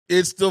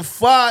It's the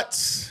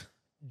Fots.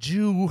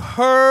 You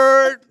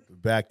heard?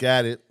 Back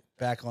at it.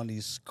 Back on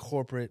these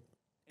corporate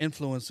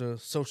influencer,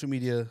 social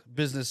media,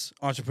 business,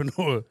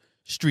 entrepreneur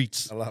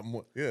streets. A lot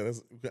more. Yeah,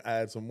 we can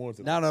add some more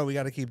to that. No, we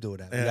got to keep doing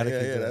that. We Yeah, gotta keep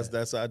doing that.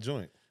 That's our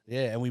joint.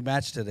 Yeah, and we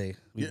matched today.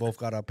 We both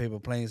got our paper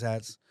planes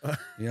hats.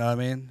 You know what I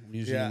mean?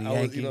 Usually Yeah, in the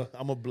I was, Yankee.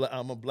 I'm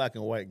a black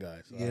and white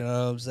guy. So You know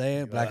what I'm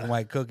saying? Black and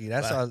white cookie.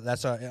 That's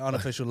our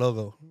unofficial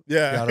logo.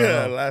 yeah. Y'all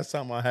don't know. Last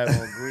time I had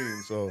on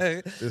green, so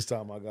this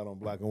time I got on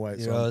black and white.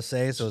 You so know what I'm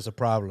saying? So it's a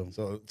problem.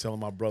 So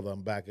telling my brother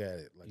I'm back at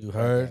it. Like, You back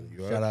heard? at it.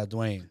 You Shout out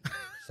Dwayne.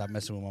 Stop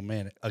messing with my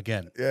man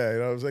again. Yeah, you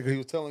know what I'm saying? 'Cause he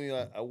was telling me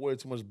I wore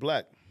too much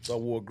black, so I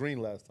wore green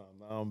last time.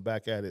 Now I'm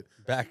back at it.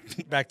 Back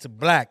to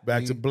black.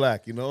 Back to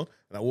black, And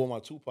I wore my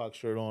Tupac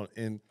shirt on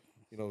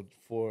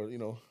for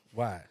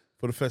Why?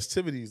 for the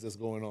festivities that's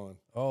going on.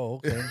 Oh,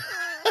 okay.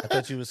 I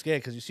thought you were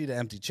scared because you see the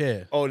empty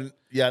chair. Oh,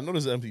 yeah, I know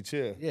there's an empty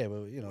chair. Yeah,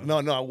 but No,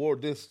 I wore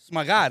this. it's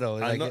my guy though.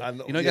 I Like,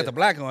 know, you got the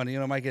black on.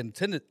 It might get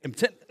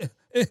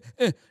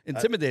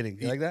intimidating.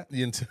 You like that?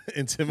 You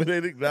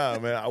intimidating? Nah,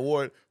 man. I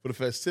wore it for the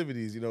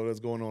festivities, that's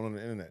going on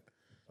the internet.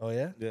 Oh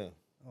yeah. Yeah.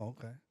 Oh,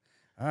 okay.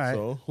 All right.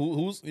 So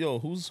who's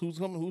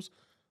coming?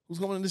 Who's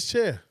coming in this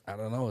chair? I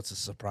don't know. It's a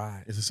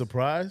surprise. It's a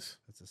surprise.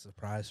 It's a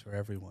surprise for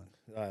everyone.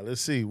 All right,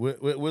 let's see.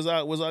 Where's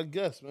our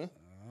guest, man?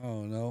 I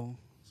don't know.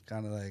 It's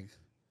kind of like,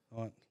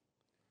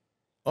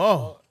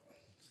 Oh,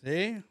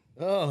 see,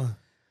 oh,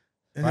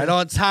 right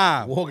on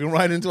time. walking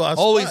right into our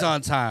Always spot.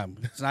 on time.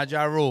 It's not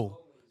Ja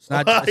Rule. It's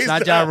not. It's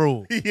not Ja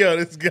Rule. Yo,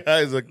 this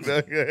guy's a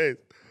okay.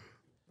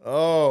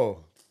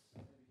 Oh,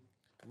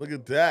 look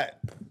at that.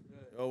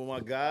 Oh, my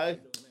guy.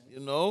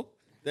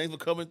 Thanks for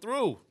coming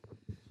through.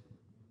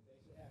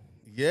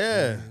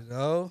 Yeah. You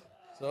know,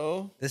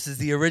 So this is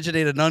the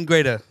originator, none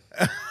greater.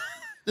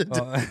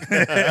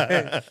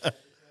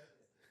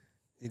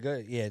 You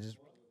good? Yeah, just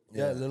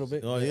a little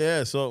bit. oh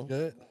yeah. So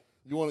Good.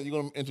 you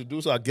gonna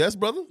introduce our guest,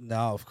 brother?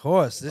 No, of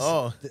course. This.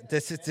 Oh.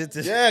 This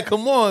is. Yeah,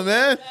 come on,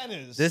 man.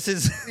 This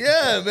is.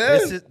 Yeah,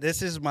 man.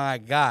 This is my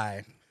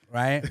guy,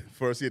 right?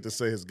 First, he had to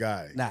say his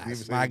guy. Nah, He even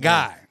it's said my his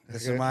guy. name.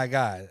 This is my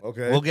guy.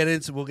 Okay. We'll get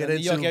into. In New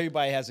York,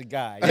 everybody has a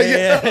guy.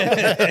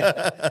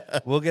 Yeah.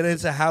 We'll get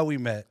into how we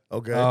met.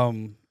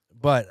 Okay.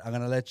 But I'm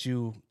gonna let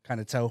you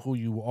kind of tell who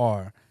you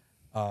are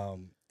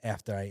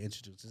after I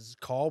introduce. This is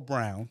Carl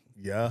Brown.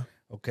 Yeah.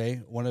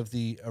 Okay, one of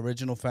the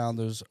original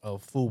founders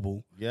of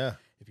FUBU. Yeah.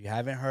 If you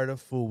haven't heard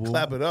of FUBU,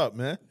 Clap it up,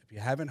 man. If you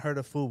haven't heard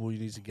of FUBU, you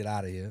need to get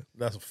out of here.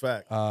 That's a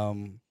fact.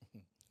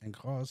 And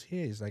Carl's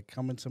here. He's like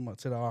coming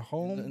to our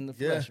home. In the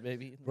Yeah. flesh,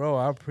 baby. Bro,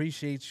 I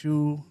appreciate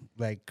you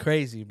like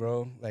crazy,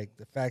 bro. Like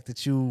the fact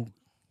that you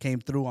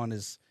came through on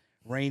this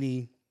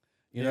rainy,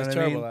 you know It's what I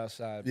terrible mean?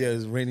 outside. Yeah,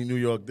 it's rainy New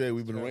York day.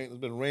 It's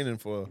been raining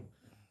for.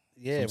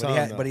 Yeah, some but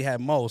time now. he had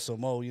Mo, so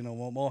Mo,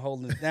 Mo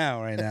holding it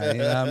down right now. You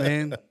know what I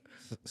mean?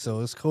 So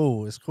it's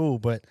cool. It's cool.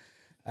 But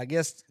I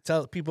guess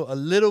tell people a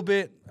little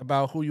bit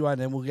about who you are, and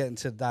then we'll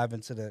dive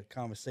into the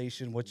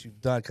conversation, what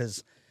you've done,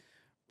 because.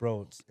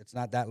 Bro, it's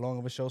not that long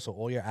of a show, so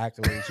all your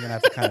accolades, you're going to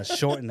have to kind of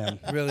shorten them.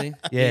 Really?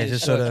 Yeah,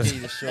 just sort of.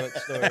 Need a short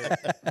story.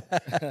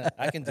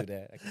 I can do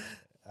that.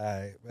 All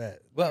right, bet.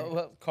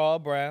 Well, Carl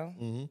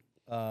Brown,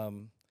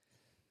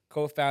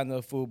 co-founder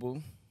of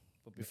FUBU.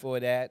 But before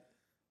that,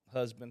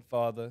 husband,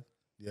 father,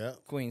 Yeah.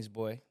 Queens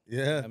boy.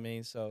 Yeah. I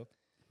mean, so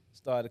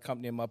started a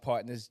company with my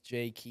partners,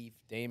 Jay, Keith,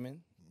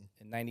 Damon,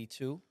 in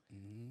 '92.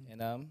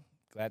 And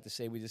glad to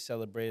say we just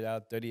celebrated our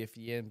 30th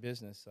year in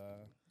business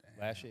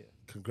last year.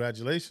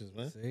 Congratulations,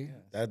 man. See?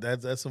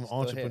 That's some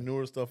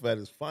entrepreneur stuff at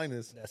its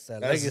finest. That's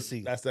that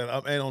legacy. That's that.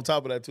 And on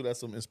top of that too, that's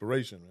some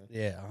inspiration, man.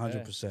 Yeah,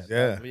 100%.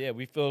 Yeah. But yeah,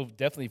 we feel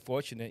definitely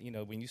fortunate.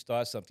 When you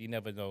start something, you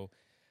never know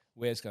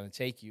where it's going to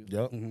take you.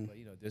 Yep.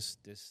 But this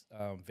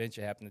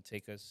venture happened to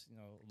take us,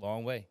 a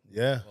long way.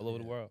 Yeah. All over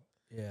the world.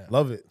 Yeah.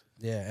 Love it.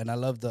 Yeah, and I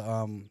love the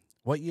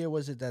what year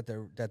was it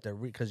that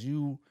because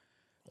you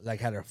like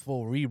had a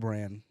full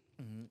rebrand.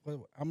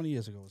 How many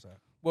years ago was that?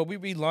 Well, we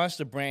relaunched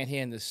the brand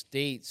here in the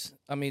States.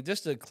 I mean,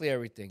 just to clear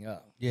everything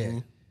up. Yeah.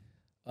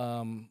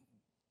 A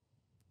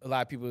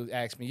lot of people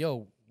ask me,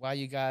 yo, why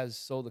you guys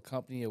sold the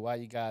company or why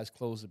you guys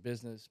closed the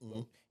business?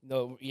 But,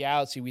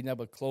 reality, we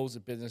never closed the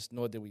business,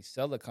 nor did we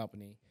sell the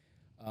company.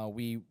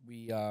 We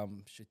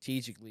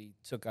strategically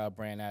took our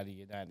brand out of the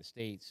United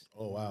States.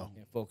 Oh wow.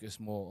 And focused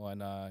more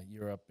on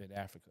Europe and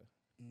Africa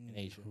and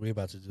Asia. We're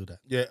about to do that.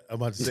 Yeah, I'm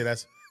about to say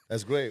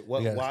that's great.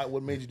 What Yeah. why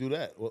what made you do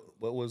that?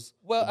 What was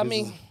Well, the I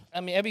business?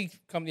 mean, every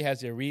company has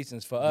their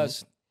reasons. For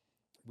us,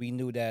 we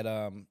knew that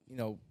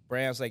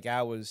brands like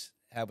ours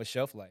have a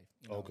shelf life.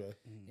 Okay.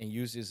 And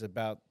usually it's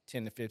about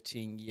 10 to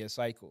 15 year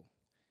cycle.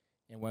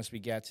 And once we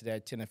got to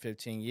that 10 to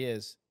 15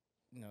 years,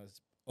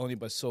 it's only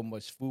but so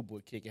much food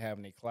a kid can have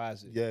in their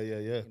closet. Yeah. You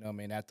know what I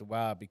mean? After a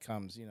while, it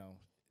becomes,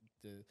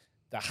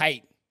 the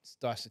height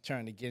starts to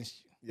turn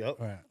against you. Yep.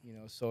 Right.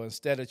 So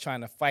instead of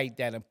trying to fight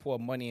that and pour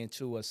money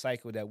into a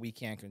cycle that we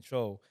can't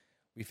control,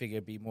 we figured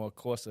it'd be more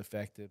cost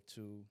effective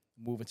to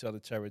move into other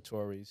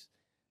territories,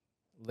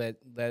 let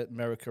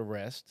America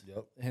rest,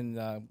 Yep.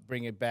 and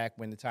bring it back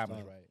when the time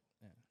is right.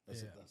 Yeah.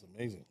 That's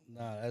amazing.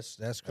 No,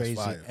 that's crazy.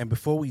 fire. And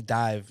before we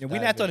dive, And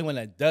we're not the only one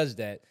that does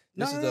that.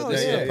 This No,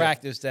 is yeah. the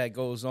practice that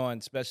goes on,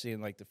 especially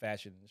in like the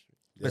fashion industry.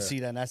 But see,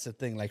 then that's the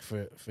thing. Like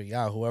for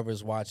y'all,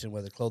 whoever's watching,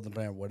 whether clothing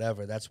brand or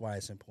whatever, that's why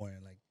it's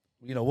important. Like,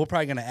 we're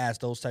probably gonna ask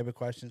those type of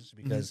questions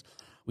because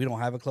we don't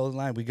have a clothing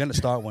line. We're gonna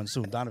start one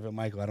soon. Donovan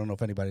Michael. I don't know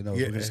if anybody knows.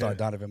 Yeah. We're gonna start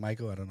Donovan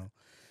Michael. I don't know.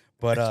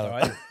 But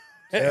Started.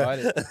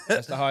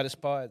 That's the hardest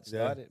part.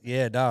 Started.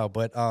 yeah, no.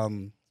 But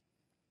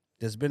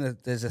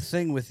there's a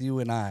thing with you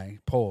and I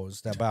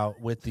paused about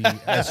with the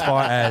as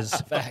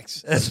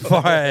Facts.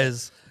 far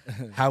as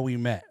how we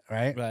met,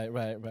 right?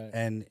 Right.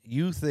 And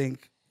you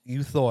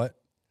thought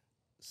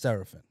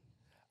Seraphim.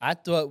 I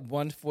thought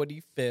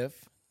 145th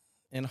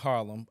in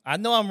Harlem. I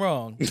know I'm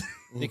wrong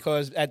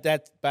because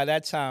by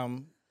that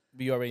time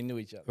we already knew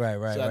each other.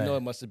 Right. So I know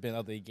it must have been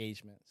other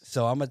engagements.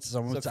 So I'm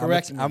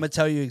gonna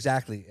tell you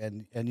exactly,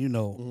 and you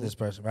know this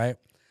person, right?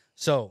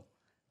 So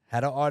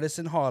had an artist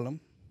in Harlem,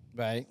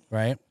 Right.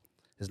 right?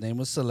 His name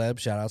was Celeb.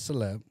 Shout out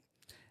Celeb,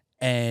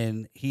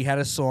 and he had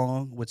a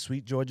song with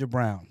Sweet Georgia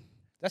Brown.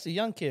 That's a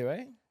young kid,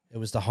 right? It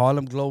was the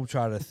Harlem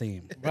Globetrotter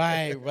theme.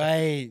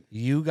 Right.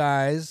 You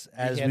guys,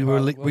 as had we were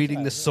Harlem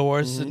reading the Globetrotters,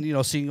 source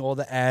and seeing all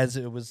the ads,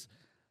 it was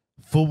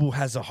FUBU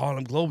has a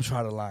Harlem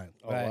Globetrotter line.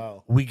 Oh Right.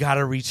 wow, We got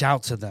to reach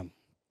out to them.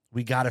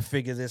 We got to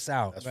figure this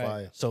out. that's Right.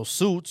 fire. So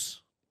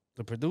Suits,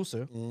 the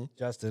producer,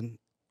 Justin,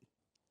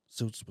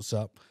 Suits, what's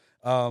up?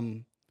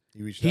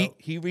 He reached out.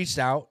 He reached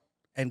out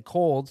and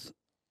called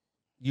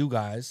you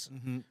guys,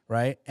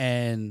 right?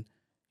 And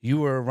you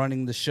were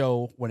running the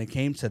show when it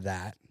came to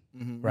that,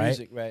 right?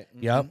 Music, right.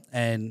 Yep.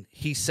 And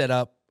he set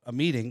up a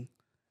meeting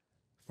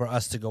for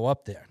us to go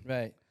up there.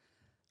 Right.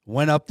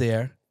 Went up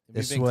there. We've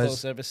This been was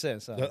close ever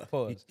since.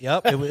 Pause.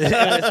 Yep. It was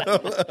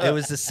it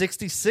was the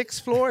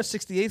 66th floor,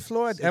 68th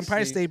floor at Empire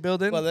 60 State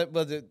Building. Well,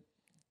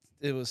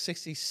 it was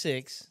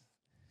 66,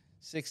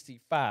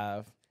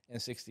 65,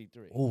 and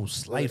 63. Oh,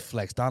 slight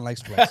flex. Don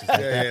likes flexes. Like that.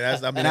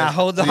 That's. I mean, Now that's-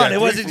 hold on, yeah, it three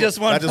wasn't floor- just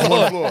one not floor. just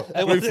one floor. It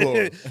Three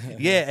wasn't- floors.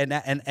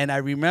 Yeah, and I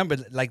remember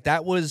like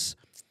that was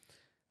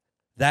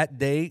that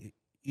day.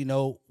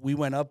 We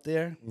went up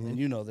there, and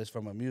you know this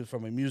from a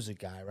music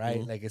guy,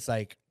 right? Like it's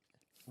like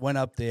went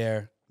up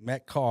there,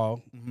 met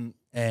Carl,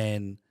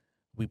 and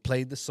we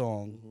played the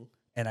song,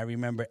 and I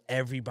remember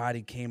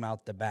everybody came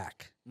out the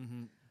back.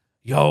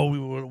 Yo,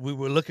 we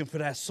were looking for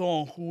that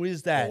song. Who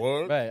is that?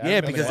 Word? Right. I Yeah,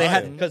 remember because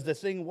that. because the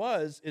thing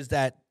is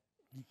that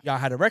y'all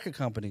had a record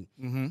company,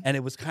 and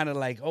it was kind of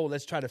like, oh,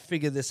 let's try to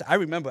figure this. I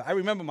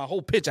remember my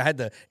whole pitch. I had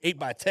the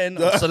 8x10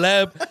 of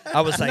Celeb.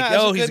 I was like, Nah,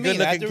 yo, it's a he's a good good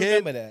mean. I looking do kid.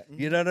 remember that.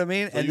 You know what I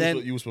mean? So And then,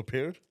 you was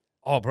prepared.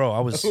 oh, bro, I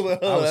was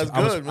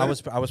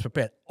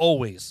prepared.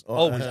 Always.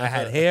 I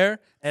had hair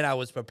and I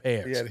was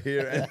prepared. He had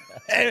hair.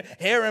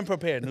 Hair and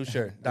prepared. New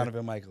shirt.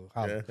 Donovan Michael.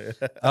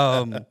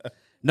 Holla.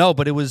 No,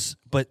 but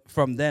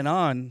from then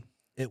on,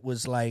 it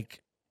was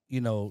like,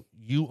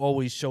 you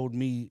always showed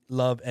me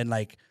love, and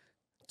like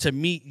to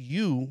meet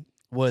you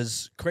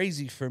was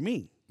crazy for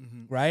me,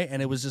 right?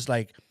 And it was just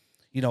like,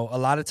 a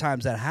lot of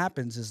times that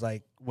happens is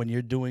like when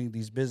you're doing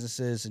these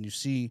businesses and you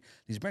see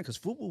these brands, because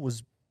FUBU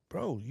was,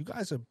 bro, you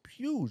guys are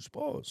huge,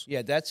 boss. Yeah,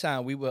 at that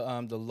time we were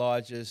the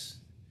largest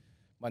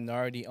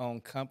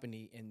minority-owned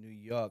company in New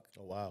York.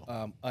 Oh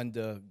wow.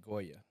 Under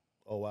Goya.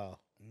 Oh wow.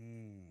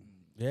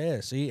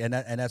 Yeah, see, and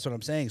that's what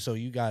I'm saying. So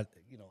you got,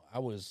 I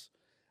was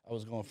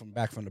going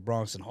back from the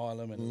Bronx and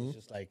Harlem, and it was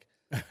just like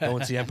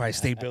going to the Empire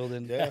State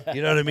Building.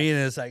 You know what I mean?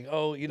 And it's like,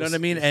 oh, you know what I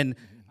mean? And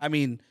I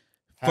mean,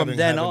 from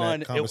then having on,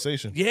 that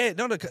conversation.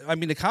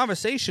 the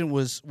conversation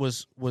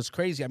was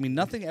crazy. I mean,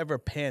 nothing ever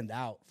panned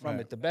out from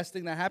it. The best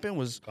thing that happened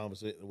was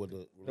Conversation with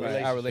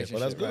the Our relationship.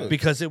 Well, that's good.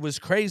 because it was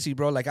crazy,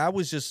 bro. Like I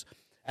was just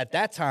at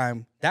that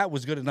time, that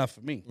was good enough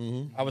for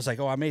me. I was like,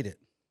 oh, I made it.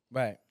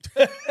 Right.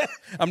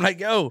 I'm like,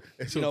 yo,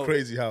 It's so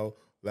crazy how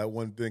that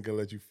one thing can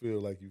let you feel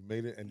like you've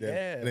made it, and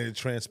then it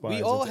transpires.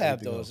 We all into have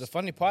everything those. The else.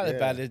 funny part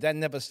about it is that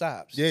never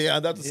stops. Yeah, I'm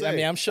about to say. I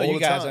mean, I'm sure all you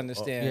the guys time.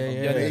 understand.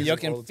 Yeah. You All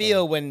can the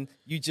feel when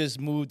you just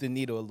move the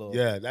needle a little.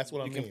 Yeah, that's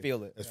what I You mean. can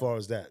feel it. as far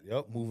as that.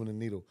 Yep, moving the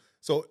needle.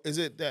 So is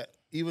it that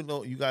even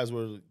though you guys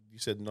were, you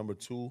said number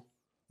 2,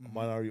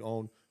 minority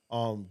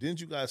owned,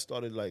 didn't you guys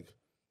started like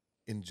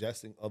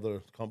ingesting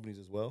other companies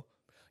as well?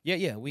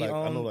 Yeah. We Like, I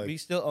own. know, like- we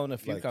still own a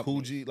few Like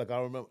companies. Coogee, like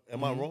I remember.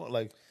 Am I wrong?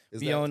 Like is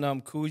We that,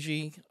 own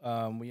Coogee.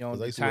 We own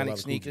I used to wear a lot Tonic of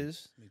Coogee.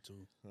 sneakers. me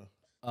too.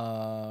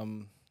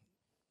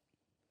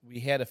 We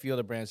had a few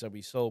other brands that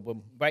we sold, but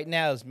right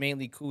now it's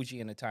mainly Coogee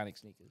and the Tonic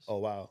sneakers. Oh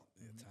wow,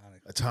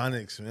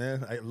 Tonics,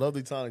 man. I love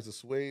the Tonics. The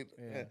suede.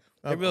 Yeah. Man.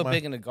 They're real My-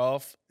 big in the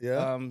golf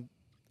Yeah.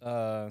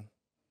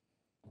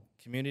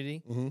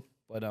 community, Mhm.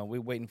 but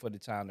we're waiting for the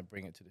time to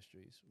bring it to the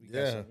streets. We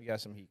got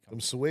some heat Them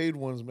coming. suede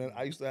ones, man.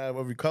 I used to have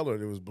every color.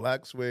 There was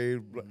black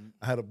suede.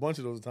 I had a bunch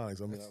of those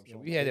Tonics. I mean,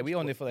 I'm We had it. We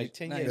owned it for like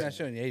 10 Nah, years. you're not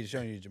showing your age, you're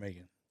showing you're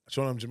Jamaican.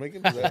 showing them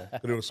Jamaican.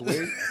 But they were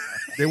suede.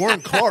 They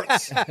weren't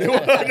Clarks. They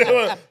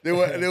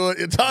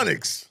were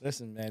Tonics.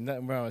 Listen, man,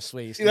 nothing wrong with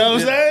suede. You know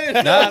what I'm saying?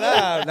 Nah,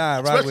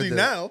 I rock Especially with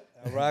that. now.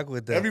 I rock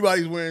with that.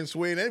 Everybody's wearing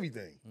suede and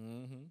everything.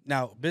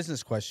 Now,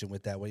 business question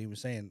with that, what you were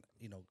saying,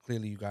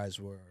 clearly you guys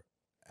were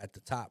at the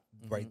top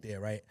right there,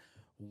 right?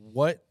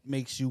 What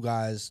makes you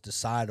guys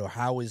decide, or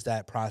how is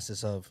that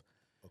process of,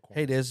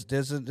 hey,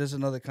 there's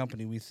another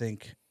company we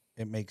think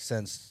it makes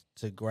sense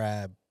to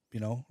grab, you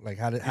know? Like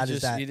how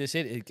does that? You just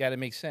hit it. It got to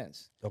make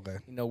sense. Okay.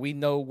 You know, we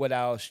know what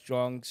our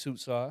strong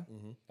suits are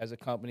as a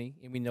company,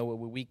 and we know what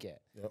we're weak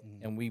at. Yep.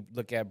 And we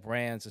look at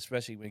brands,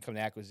 especially when it comes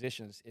to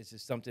acquisitions, it's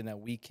just something that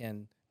we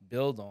can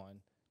build on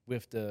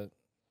with the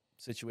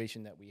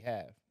situation that we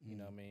have. You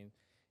know what I mean?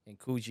 And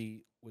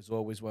Coogee was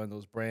always one of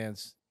those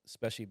brands,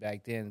 especially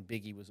back then.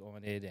 Biggie was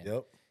on it,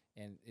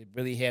 and it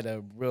really had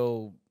a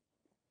real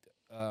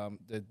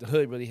the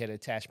hood really had an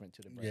attachment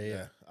to the brand.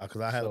 Yeah.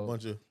 Because I had a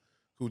bunch of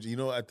Coogee. You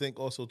know, I think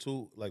also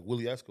too, like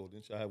Willie Esco.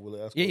 Didn't y'all have Willie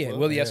Esco? Yeah, as well?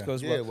 Willie Esco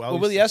as well. well,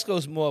 Willie Esco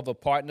is more of a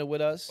partner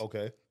with us.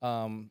 Okay.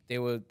 They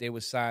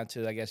were signed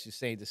to, I guess you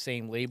say, the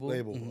same label. Okay.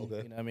 You know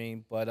what I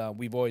mean? But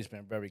we've always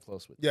been very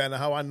close with them. Yeah, and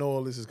how I know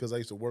all this is because I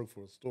used to work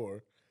for a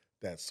store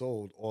that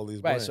sold all these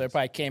Right, brands. so it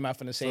probably came out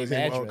from the same it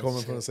came out address.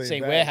 coming from the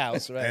same bag.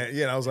 warehouse, right? And,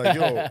 yeah, and I was like,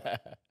 yo,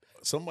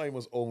 somebody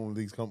must own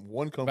these companies.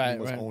 One company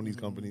must Right. own these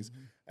companies.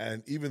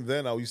 And even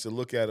then, I used to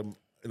look at them,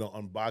 you know,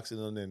 unboxing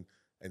them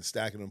and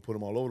stacking them, put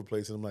them all over the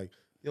place. And I'm like,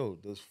 yo,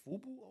 does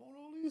Fubu own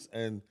all these?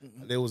 And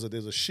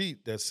there's a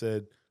sheet that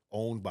said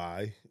owned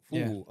by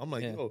Fubu. Yeah. I'm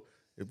like, Yeah. yo,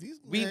 if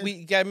these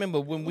We gotta remember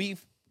when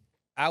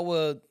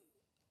our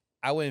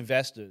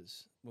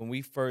investors, when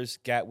we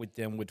first got with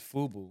them with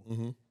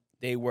Fubu,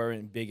 they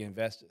weren't big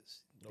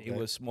investors. They Okay.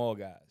 were small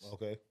guys.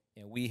 Okay,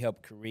 And we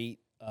helped create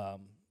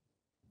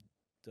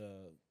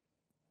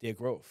their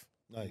growth.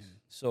 nice.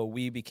 So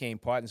we became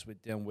partners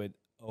with them with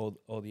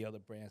all the other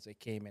brands that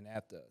came in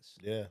after us.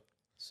 Yeah.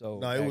 So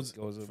No, it that was-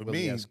 goes with for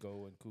Willie me-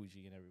 Esco and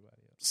Coogee and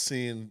everybody else.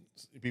 Seeing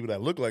people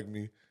that look like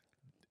me,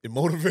 it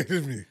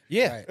motivated me.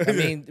 Yeah, I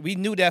mean, we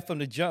knew that from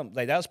the jump.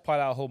 Like that was part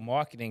of our whole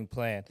marketing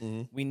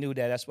plan. We knew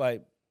that. That's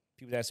why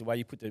people ask why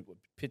you put the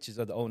pictures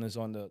of the owners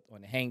on the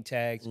hang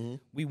tags.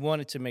 We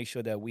wanted to make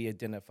sure that we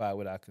identify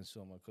with our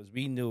consumer because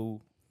we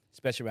knew,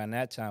 especially around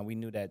that time, we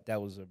knew that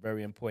that was a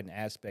very important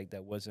aspect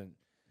that wasn't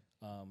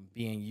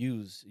being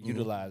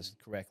utilized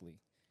correctly.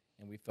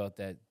 And we felt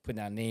that putting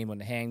our name on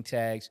the hang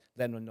tags,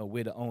 letting them know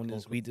we're the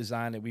owners, we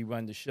designed it, we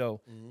run the show,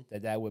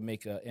 that would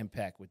make an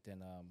impact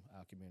within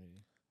our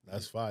community.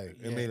 That's fire.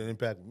 It made an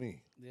impact with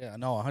me. Yeah,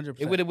 no, 100%.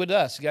 It would have with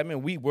us. I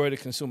mean, we were the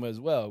consumer as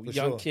well. For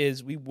Young sure.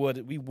 kids, we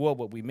wore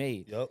what we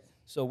made. Yep.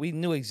 So we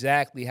knew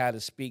exactly how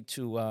to speak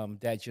to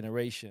that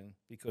generation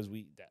because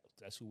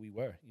that's who we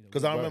were. You know,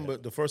 Because we I were. remember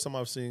the first time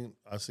I seen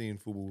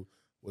Fubu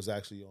was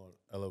actually on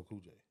LL Cool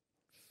J.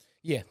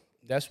 Yeah,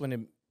 that's when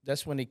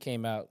it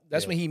came out.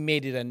 That's when he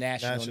made it a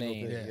national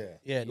name. thing, yeah.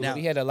 Yeah, Now, now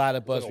we had a lot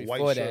of buzz Like a before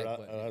white that. shirt.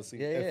 but- I seen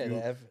Yeah, F-U,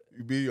 the F-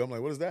 UB. I'm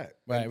like, what is that?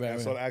 Right, And right, I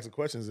started asking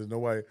questions, and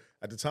nobody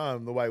at the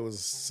time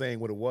was saying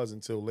what it was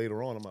until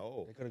later on. I'm like,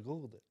 oh, they could have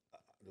Googled it.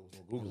 there was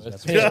no Google.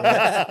 That's search.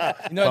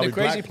 You know, Probably the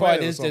crazy Black part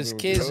Planet or is there's something,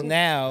 kids you know?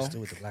 now do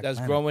it with the Black that's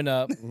Planet. growing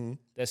up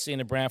that's seeing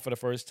the brand for the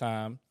first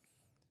time.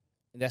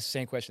 And that's the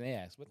same question they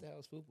ask. What the hell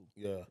is Fubu?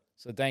 Yeah,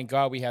 So thank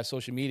God we have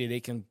social media.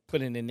 They can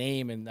put in the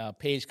name and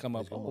page come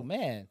up. Oh,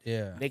 man.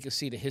 Yeah. They can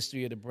see the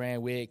history of the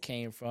brand, where it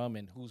came from,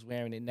 and who's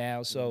wearing it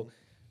now. So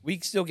we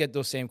still get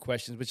those same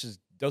questions,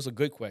 those are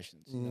good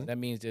questions. You know, that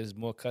means there's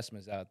more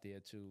customers out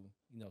there to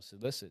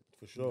solicit.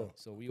 for sure.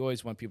 So we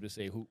always want people to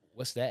say,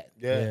 what's that?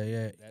 Yeah.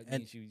 Yeah. That And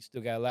means you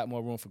still got a lot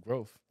more room for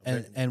growth.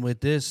 and with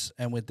this,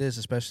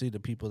 especially the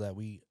people that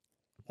we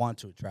want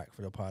to attract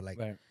for the pod, like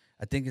Right.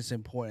 I think it's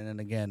important. And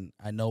again,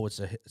 I know it's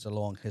a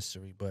long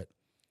history, but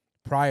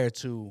prior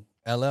to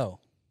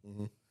LL,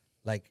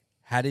 like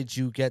how did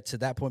you get to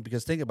that point?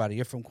 Because think about it,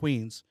 you're from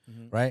Queens,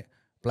 right?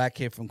 Black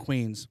kid from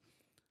Queens.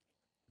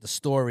 The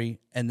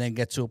story, and then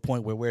get to a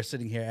point where we're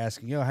sitting here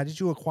asking, yo, how did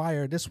you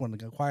acquire this one,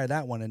 acquire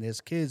that one? And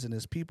there's kids and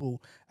there's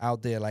people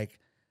out there like,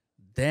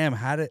 damn,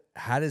 how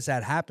does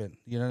that happen?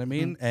 You know what I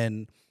mean?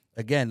 And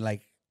again,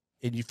 like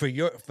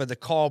for the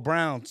Carl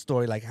Brown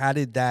story, like how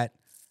did that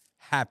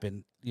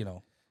happen? You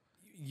know,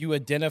 You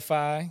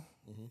identify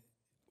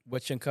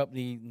what your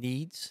company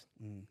needs,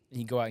 and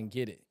you go out and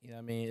get it. You know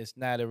what I mean? It's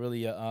not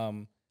really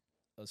a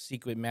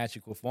secret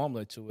magical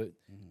formula to it.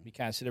 We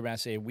kind of sit around and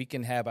say, we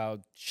can have our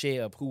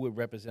share of who would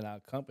represent our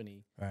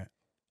company. right?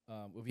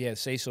 If we had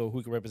say so,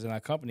 who could represent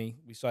our company,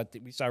 we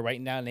start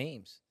writing down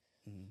names.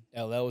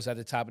 LL was at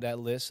the top of that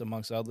list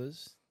amongst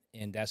others,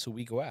 and that's who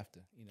we go after.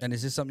 You know? And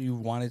is this something you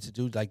wanted to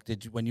do? Like,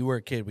 did you when you were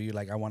a kid? Were you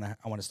like, I want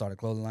to start a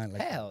clothing line?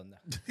 Like, Hell no.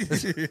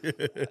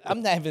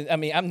 I'm not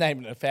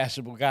even a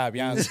fashionable guy, to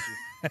be honest with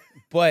you.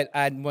 But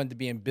I wanted to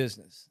be in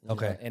business. you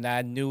Okay. know, and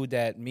I knew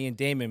that me and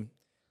Damon,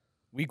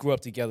 we grew up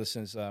together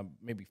since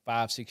maybe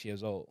 5-6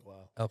 years old.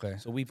 Wow. okay,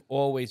 So we've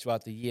always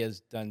throughout the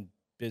years done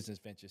business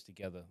ventures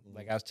together.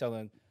 Like I was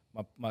telling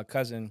my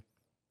cousin,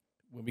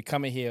 when we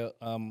come in here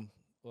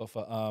off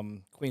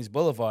of Queens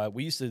Boulevard,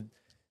 we used to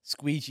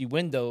squeegee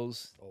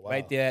windows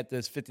right there at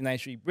this 59th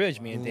Street Bridge,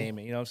 me and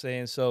Damon, you know what I'm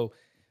saying? So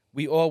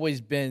we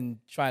always been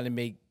trying to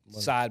make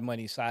side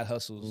money, side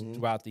hustles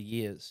throughout the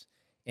years.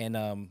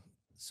 And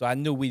So I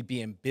knew we'd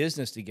be in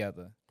business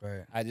together.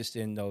 Right. I just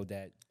didn't know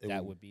that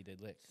would- would be the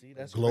lick. See,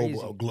 that's global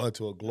crazy.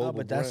 to a global No,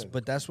 but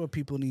brand. that's what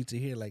people need to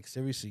hear. Like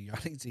seriously, y'all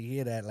need to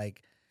hear that.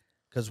 Like,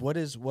 because what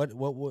is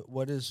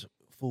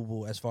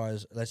Fubu as far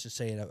as, let's just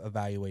say, an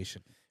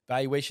evaluation?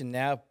 Valuation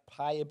now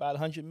probably about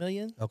 100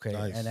 million. Okay,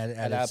 Nice. and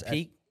At our its-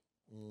 peak,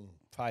 Mm.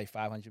 probably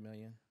 500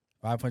 million.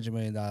 $500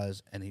 million,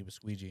 and he was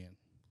squeegeeing.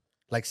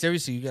 Like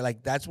seriously, you get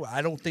like that's what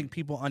I don't think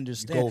people You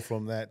understand. go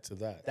from that to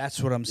that.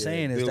 That's what I'm Yeah,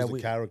 saying it is builds that the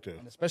we, character.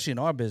 and especially in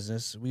our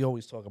business, we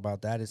always talk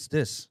about that. It's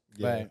this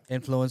Yeah. Right.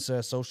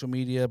 influencer, social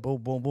media,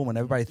 boom, boom, boom, and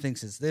everybody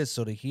thinks it's this.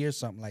 So to hear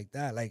something like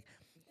that, like,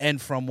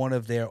 and from one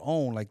of their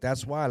own, like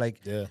that's why,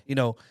 like, Yeah. you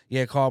know,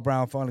 Carl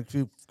Brown from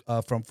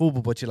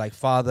Fubu, but you're like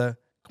father,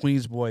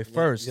 Queens boy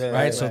first, Yeah, right?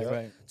 right, So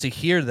right. to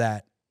hear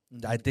that,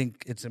 I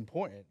think it's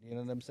important. You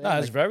know what I'm saying? No,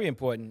 it's Like, very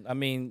important. I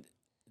mean,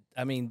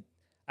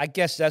 I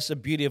guess that's the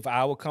beauty of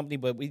our company,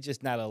 but we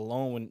just not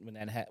alone when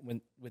that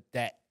when with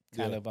that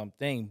kind Yeah. of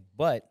thing.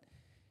 But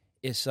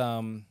it's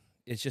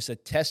just a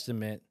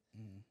testament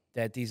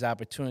that these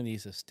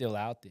opportunities are still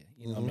out there.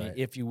 You know what I mean? Right.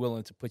 If you're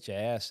willing to put your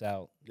ass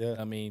out, you know Yeah. what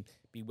I mean,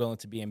 be willing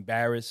to be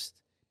embarrassed,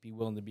 be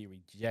willing to be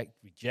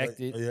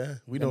rejected. Yeah,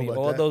 we I know mean, about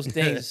all that. those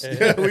things.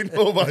 Yeah, we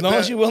know about As long that.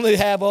 as you're willing to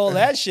have all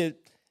that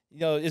shit, you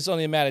know, it's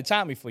only a matter of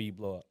time before you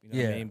blow up. You know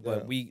what I Yeah. mean?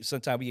 But Yeah.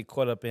 sometimes we get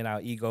caught up in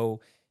our ego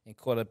and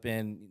caught up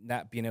in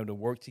not being able to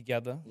work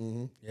together.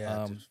 Mm-hmm.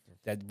 yeah,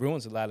 That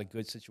ruins a lot of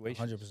good situations.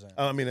 100%.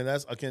 I mean, and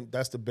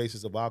that's the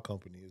basis of our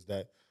company is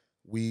that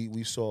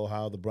we saw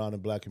how the brown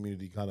and black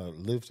community kind of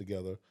live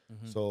together.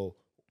 So,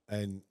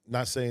 and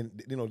not saying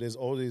there's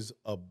always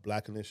a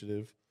black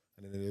initiative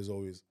and then there's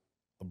always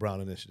a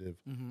brown initiative.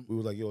 We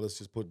were like, yo, let's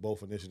just put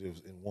both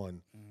initiatives in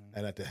one.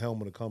 And at the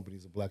helm of the company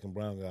is a black and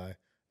brown guy,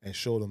 and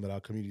show them that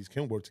our communities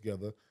can work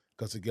together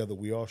because together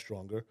we are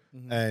stronger.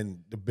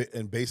 And the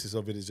basis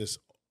of it is just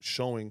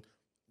showing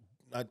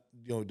not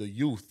the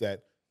youth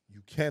that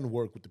you can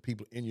work with the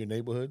people in your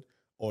neighborhood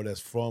or that's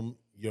from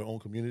your own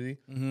community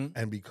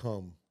and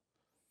become,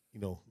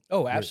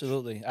 Oh, rich.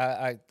 absolutely.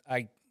 I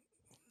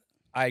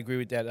agree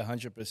with that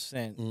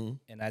 100%.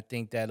 And I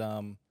think that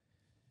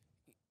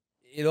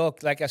it all,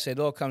 like I said,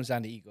 it all comes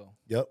down to ego.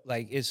 Yep.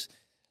 Like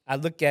I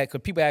look at,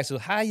 because people ask, well,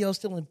 how y'all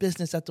still in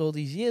business after all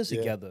these years Yeah.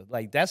 together?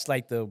 Like that's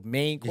like the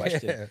main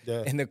question.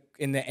 Yeah.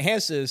 And the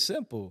answer is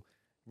simple: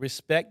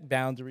 respect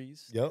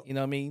boundaries. Yep. You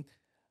know what I mean?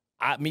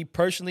 Me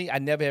personally, I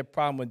never had a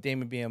problem with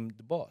Damon being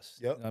the boss.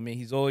 Yep. You know what I mean,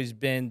 he's always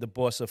been the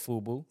boss of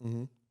Fubu.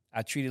 Mm-hmm.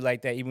 I treated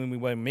like that even when we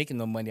weren't making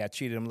no money. I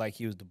treated him like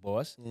he was the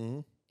boss. Mm-hmm.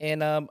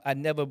 And I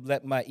never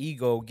let my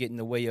ego get in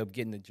the way of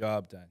getting the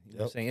job done. You know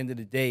what I'm Yep. saying? End of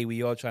the day,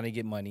 we all trying to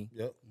get money.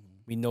 Yep.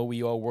 We know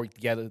we all work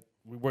together.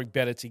 We work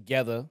better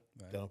together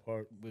Down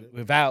apart.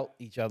 without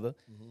each other.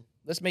 Mm-hmm.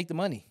 Let's make the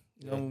money.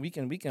 You know, we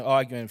can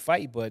argue and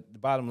fight, but the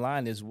bottom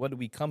line is, what do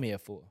we come here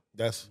for?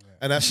 That's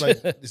like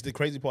it's the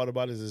crazy part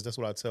about it is that's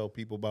what I tell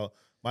people about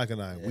Mike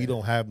and I. We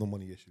don't have no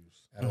money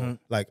issues at all.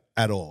 Like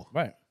at all.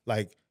 Right.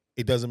 Like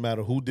it doesn't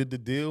matter who did the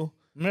deal.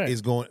 Right.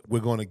 We're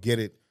going to get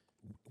it.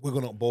 We're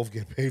going to both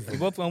get paid for We're it.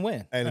 both gonna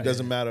win. And it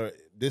doesn't matter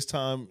this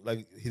time.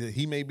 Like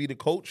he may be the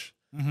coach,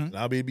 and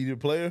I may be the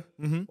player,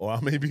 or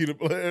I may be the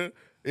player.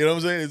 You know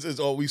what I'm saying? It's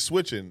always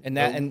switching, And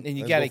that and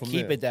you Let's got to go from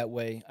keep there. it that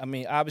way. I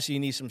mean, obviously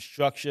you need some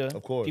structure.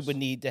 Of course. People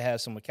need to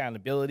have some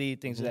accountability,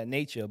 things of that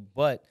nature.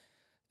 But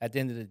at the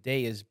end of the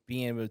day, is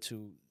being able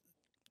to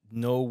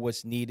know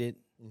what's needed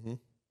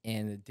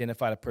and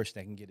identify the person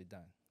that can get it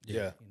done.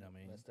 Yeah. You know what I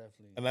mean? That's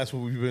definitely. And that's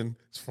what we've been.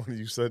 It's funny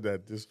you said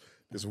that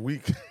this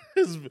week.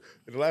 In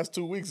the last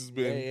 2 weeks, it's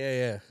been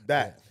Yeah.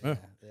 that. Yeah.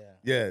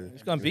 Yeah,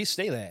 It's gonna be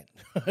say that.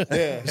 yeah.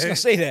 It's gonna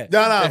say that.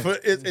 No.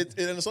 But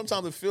and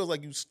sometimes it feels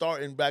like you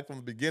starting back from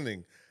the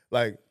beginning.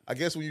 Like I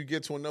guess when you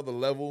get to another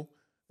level,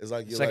 it's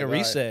like It's like a all right.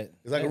 reset.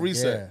 It's like a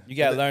reset. You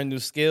gotta learn new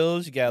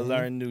skills. You gotta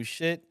learn new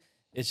shit.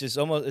 It's just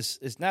almost.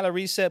 It's not a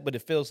reset, but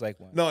it feels like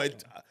one. No,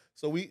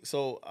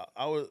 so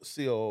our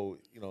COO,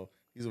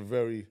 he's a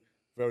very,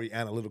 very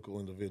analytical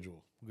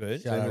individual.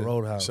 Good. Shout out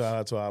Roadhouse. Shout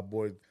out to our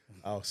boy,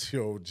 our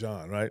COO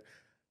John, right?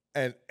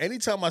 And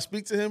anytime I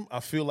speak to him, I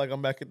feel like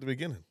I'm back at the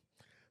beginning.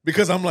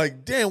 Because I'm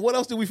like, damn, what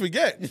else did we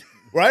forget?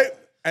 Right?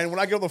 And when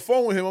I get on the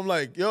phone with him, I'm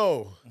like,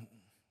 yo,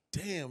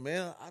 damn,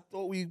 man, I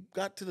thought we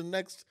got to the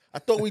next, I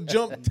thought we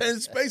jumped 10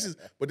 spaces.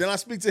 But then I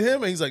speak to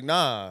him and he's like,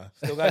 nah.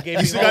 Still got You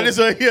gaping still got holes.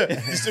 this right here.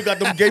 You still got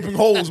them gaping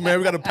holes, man.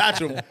 We got to patch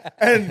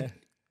them.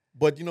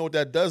 But you know what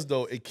that does,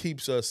 though? It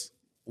keeps us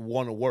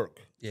want to work.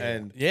 Yeah.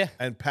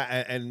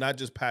 And not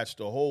just patch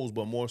the holes,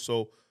 but more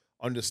so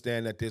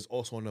understand that there's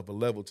also another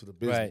level to the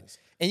business. Right.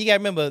 And you got to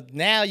remember,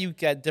 now you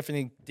got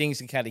different things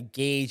to kind of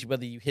gauge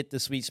whether you hit the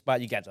sweet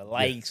spot. You got the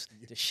likes,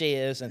 the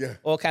shares, and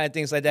all kind of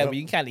things like that, where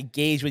you can kind of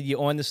gauge whether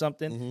you're on to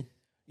something.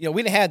 You know,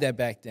 we didn't have that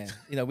back then.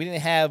 You know, we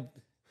didn't have,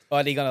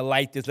 are they going to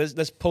like this?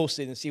 Let's post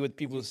it and see what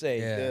people say.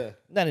 Yeah.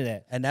 None of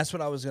that. And that's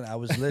what I was gonna. I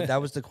was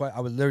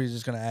literally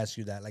just gonna ask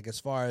you that. Like, as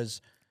far as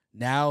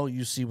now,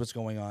 you see what's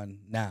going on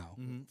now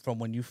from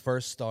when you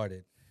first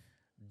started.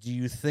 Do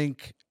you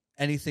think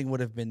anything would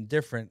have been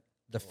different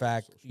the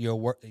fact your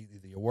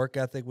work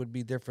ethic would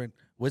be different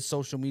with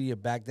social media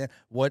back then?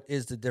 What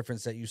is the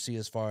difference that you see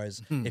as far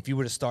as if you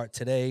were to start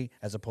today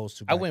as opposed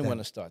to I back wouldn't then? want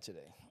to start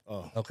today.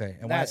 Okay,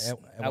 and That's-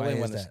 why I wouldn't is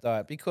want to that?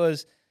 start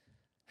because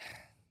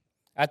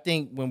I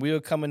think when we were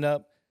coming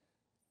up,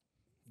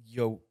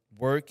 your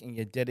work and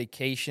your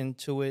dedication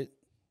to it,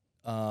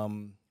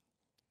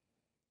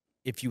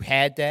 if you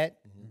had that,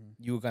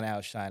 you were going to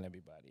outshine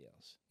everybody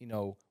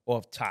else,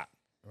 off top.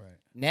 Right.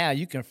 Now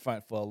you can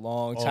front for a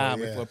long time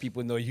yeah. before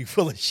people know you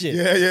full of shit.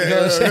 Yeah, yeah, You know what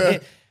I'm yeah, saying?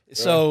 yeah.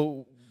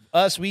 So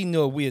us, we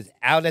know we was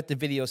out at the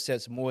video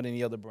sets more than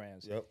the other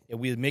brands. Yep. And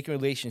we were making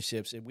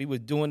relationships, and we were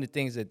doing the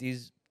things that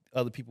these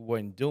other people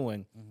weren't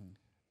doing.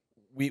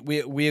 We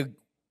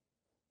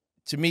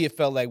to me, it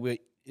felt like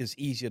it's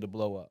easier to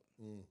blow up.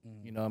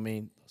 You know what I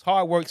mean? It's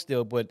hard work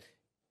still, but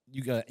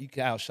you can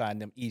outshine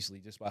them easily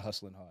just by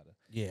hustling harder.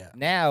 Yeah.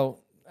 Now,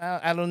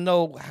 I don't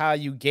know how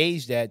you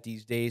gauge that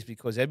these days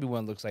because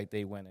everyone looks like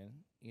they winning.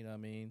 You know what I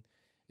mean?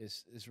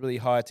 It's really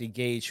hard to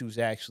gauge who's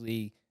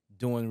actually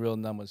doing real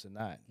numbers or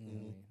not. You know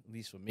what I mean? At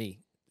least for me.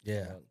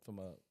 Yeah. From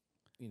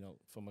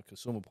a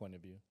consumer point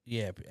of view.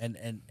 Yeah,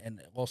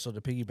 and also to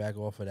piggyback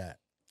off of that,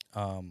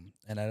 and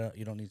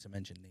you don't need to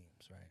mention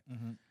names,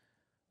 right?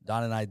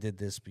 Don and I did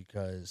this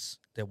because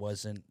there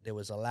was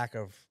a lack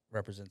of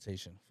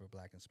representation for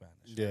Black and Spanish.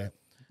 Yeah.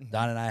 right?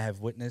 Don and I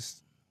have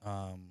witnessed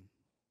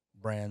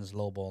brands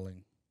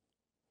lowballing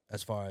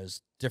as far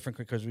as different,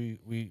 because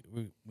we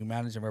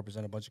manage and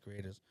represent a bunch of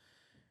creators,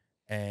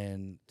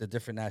 and the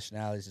different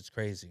nationalities. It's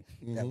crazy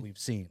that we've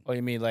seen. Oh,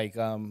 you mean like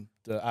the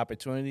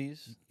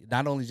opportunities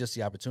Not only just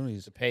the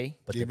opportunities, to pay?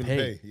 but Even the pay.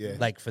 pay, yeah.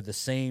 Like for the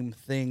same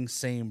thing,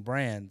 same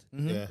brand.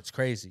 Yeah. It's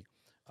crazy.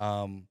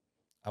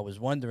 I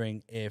was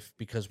wondering if,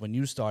 because when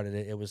you started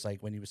it, it was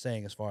like when you were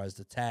saying as far as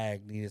the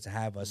tag needed to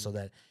have us so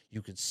that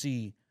you could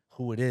see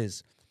who it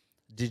is.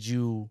 Did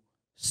you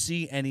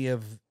see any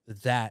of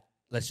that?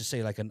 Let's just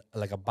say like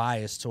a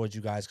bias towards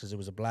you guys because it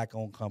was a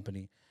Black-owned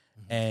company,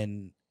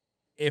 and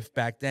if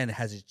back then,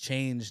 has it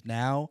changed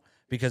now?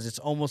 Because it's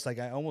almost like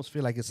I almost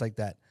feel like it's like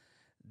that.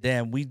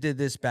 Damn, we did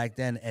this back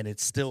then, and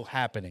it's still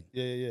happening.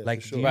 Yeah.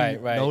 Like, for sure. do you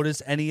Right.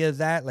 notice any of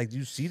that? Like, do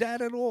you see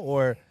that at all,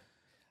 or?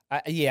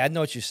 I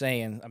know what you're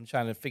saying. I'm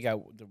trying to figure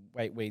out the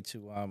right way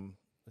to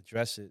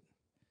address it.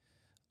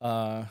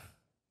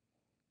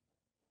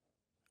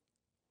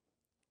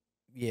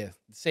 Yeah.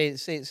 Say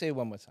it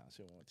one more time.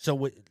 Say it one more time. So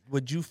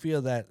would you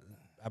feel that?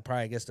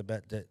 I guess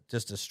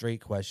just a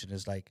straight question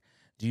is like,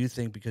 do you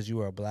think because you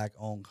were a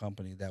Black-owned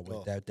company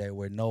that there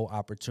were no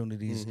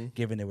opportunities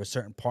given, there were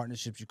certain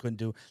partnerships you couldn't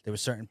do, there were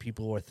certain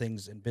people or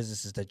things and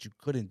businesses that you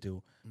couldn't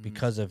do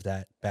because of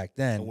that back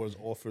then? And was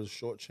offers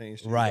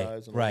shortchanged to Right, you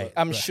guys? And all right.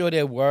 that? I'm sure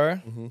there were,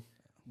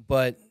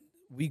 but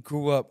we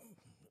grew up.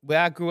 Where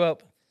I grew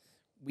up,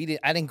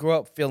 I didn't grow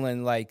up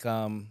feeling like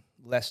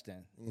less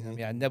than. You know what I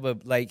mean, I never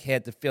like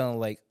had the feeling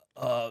like,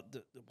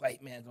 the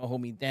white man gonna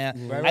hold me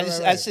down. Right, I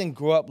just didn't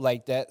grow up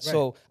like that.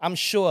 So I'm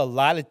sure a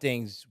lot of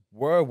things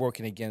were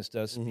working against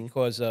us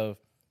because of,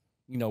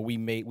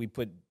 we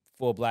put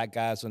 4 Black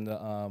guys on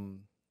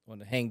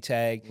the hang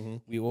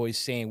tag. We always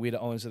saying we're the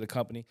owners of the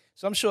company.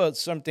 So I'm sure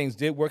some things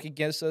did work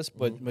against us,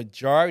 but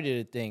majority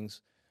of the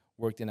things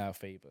worked in our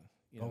favor.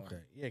 You know? Okay,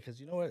 yeah, because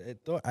you know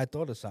what, I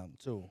thought of something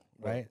too,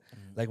 right?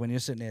 Like when you're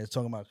sitting there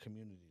talking about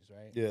communities,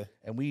 right? Yeah.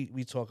 And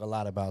we talk a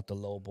lot about the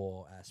low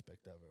ball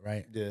aspect of it,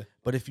 right? Yeah.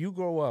 But if you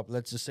grow up,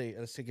 let's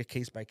take a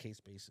case by case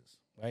basis,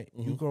 right?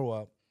 You grow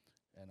up,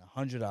 and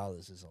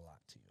 $100 is a lot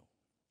to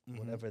you,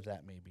 whatever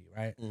that may be,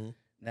 right?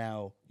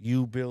 Now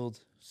you build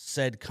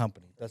said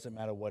company, doesn't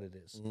matter what it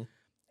is,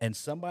 and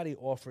somebody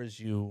offers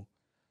you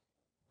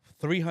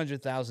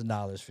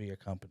 $300,000 for your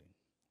company.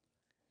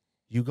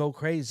 You go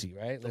crazy,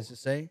 right? Let's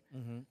just say,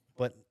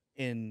 but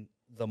in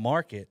the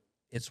market,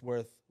 it's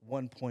worth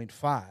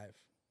 1.5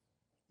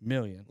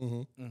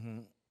 million.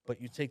 But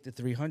you take the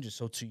 300.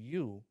 So to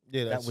you,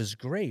 that was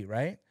great,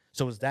 right?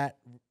 So is that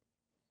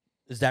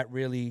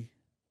really?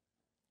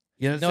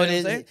 You know what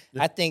I'm saying?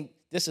 I think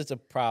this is the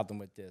problem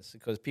with this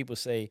because people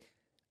say,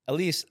 at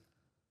least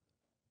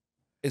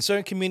in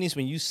certain communities,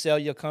 when you sell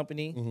your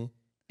company,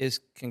 it's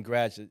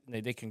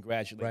they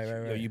congratulate Right, you. right,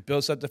 You know, right. you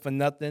built something for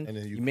nothing, And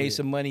then you you made quit.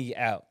 some money, you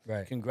out.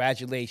 Right.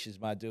 Congratulations,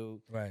 my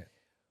dude. Right.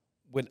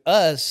 With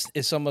us,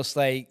 it's almost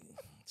like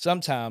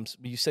sometimes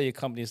when you sell your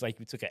company, it's like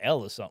you took an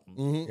L or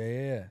something.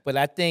 Yeah. But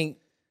I think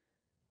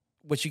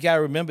what you got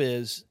to remember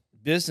is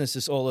business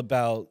is all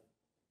about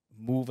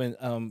moving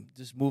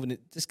it,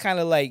 just kind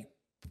of like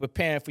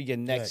preparing for your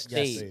next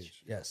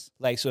stage. Yes.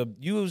 Like, so if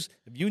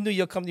you knew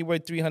your company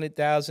worth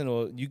 300,000,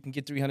 or you can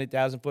get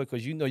 300,000 for it,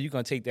 because you know you're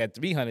gonna take that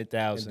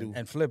 300,000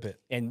 And flip it.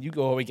 and you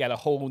already got a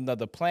whole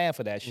nother plan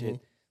for that shit.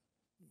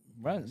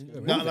 Run,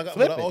 Now, move it, like,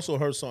 flip but I it. also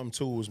heard something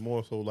too was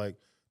more so like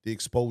the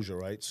exposure,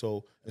 right?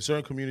 So in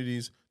certain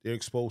communities, they're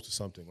exposed to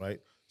something, right?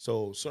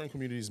 So certain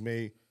communities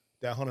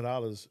that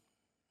 $100,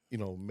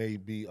 may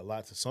be a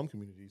lot to some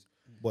communities,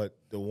 but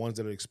the ones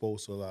that are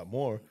exposed to a lot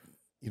more,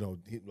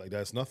 like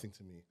that's nothing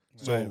to me.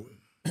 So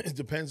it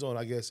depends on,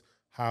 I guess,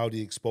 how the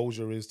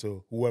exposure is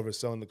to whoever's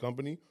selling the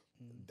company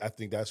I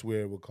think that's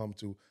where it will come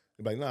to.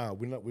 Like, nah,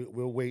 we're not.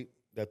 We'll wait.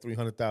 That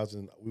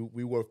 300,000,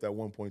 we worth that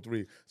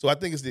 1.3. So I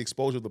think it's the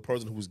exposure of the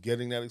person who's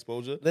getting that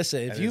exposure.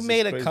 Listen, if And you it's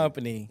made just a crazy.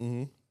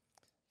 company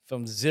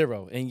from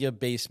zero in your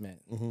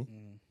basement,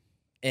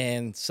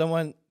 and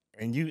someone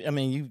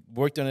you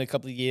worked on it a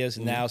couple of years,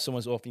 and now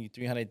someone's offering you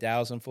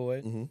 300,000 for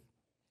it.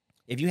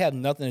 If you have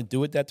nothing to do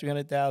with that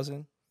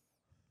 300,000,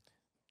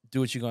 do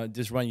what you're gonna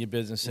just run your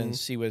business and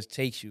see where it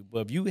takes you. But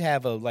if you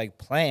have a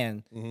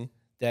plan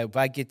that if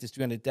I get this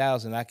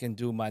 300,000, I can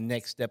do my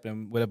next step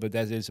and whatever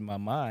that is in my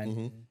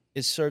mind.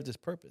 It served its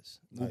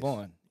purpose. Move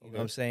on. You know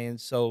what I'm saying?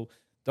 So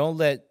don't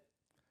let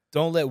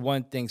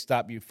one thing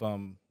stop you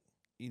from,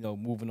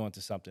 moving on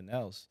to something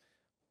else.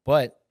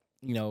 But,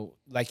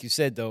 like you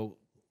said though,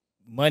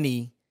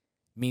 money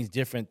means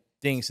different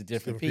things to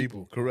different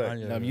people.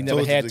 Correct. Yeah. You So never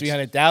it's had the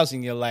 300,000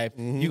 in your life.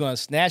 You're gonna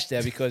snatch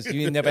that because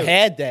you never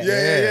had that.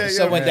 Yeah,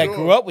 Someone for that sure.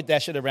 grew up with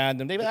that shit around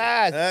them, they be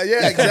yeah, better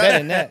than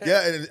exactly. that.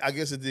 Yeah, and I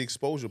guess it's the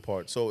exposure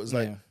part. So it's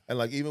like, Yeah. and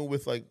like even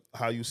with like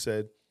how you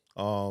said,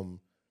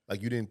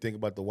 like you didn't think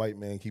about the white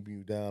man keeping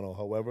you down or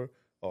however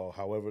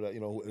that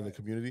in the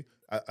community.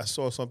 I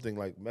saw something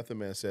like Method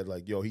Man said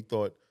like, yo, he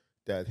thought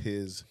that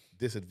his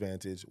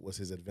disadvantage was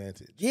his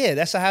advantage. Yeah,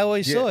 that's how I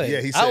always saw it.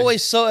 yeah, he I said-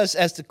 always saw us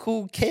as the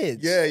cool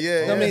kids. Yeah, You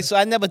know what I mean? So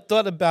I never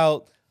thought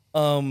about,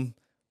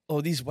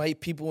 these white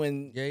people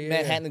in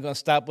Manhattan are gonna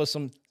stop us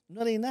from.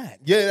 No, they not.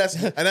 Yeah, that's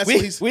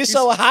what We're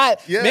so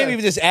hot. Yeah. Maybe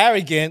we're just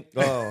arrogant,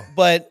 Oh.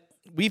 but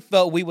we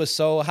felt we were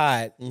so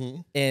hot,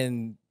 Mm-hmm.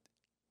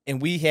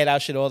 and we had our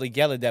shit all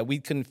together that we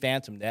couldn't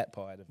phantom that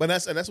part of it. But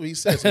that's what he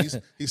said. So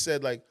he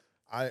said like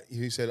I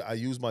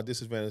use my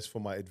disadvantage for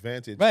my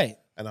advantage. Right.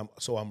 And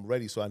I'm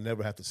ready, so I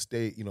never have to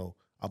stay,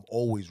 I'm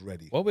always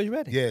ready. Always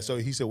ready. Yeah, so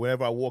he said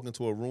whenever I walk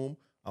into a room,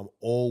 I'm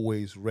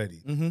always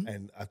ready. Mm-hmm.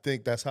 And I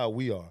think that's how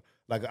we are.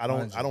 Like I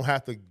don't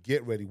have to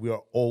get ready. We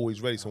are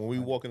always ready. So when we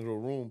walk into a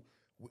room,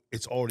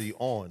 it's already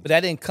on. But that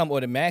didn't come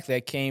automatically.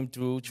 That came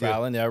through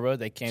trial and error.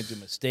 That came through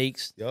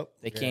mistakes. Yep.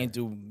 They came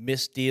through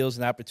missed deals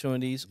and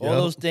opportunities. All Yep.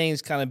 those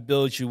things kind of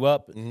build you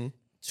up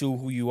to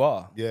who you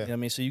are. Yeah. You know what I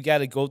mean? So you got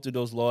to go through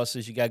those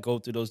losses. You got to go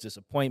through those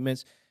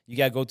disappointments. You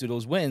got to go through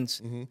those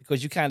wins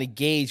because you kind of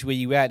gauge where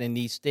you at in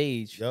each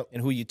stage Yep.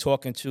 and who you're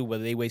talking to,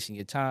 whether they wasting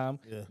your time.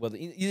 Yeah. Whether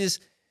you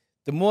just,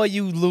 the more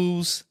you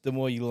lose, the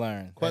more you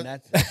learn. And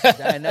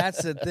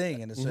that's the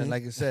thing. And it's,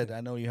 like I said,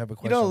 I know you have a You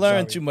question. don't I'm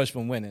learn sorry. too much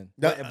from winning.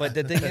 But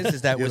the thing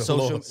is that You're with the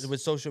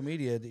loss. social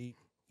media,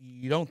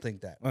 you don't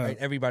think that, right?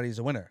 Everybody's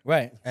a winner,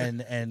 Right.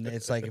 And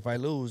it's like if I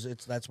lose,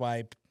 that's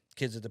why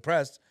kids are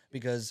depressed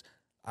because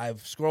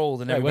I've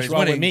scrolled and Right, what's everybody's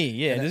wong winning. with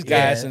me? Yeah, And this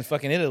yeah. guy's in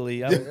fucking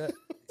Italy.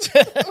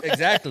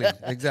 exactly.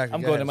 I'm Go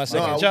going to ahead. my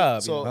second No,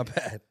 job. so- My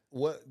bad.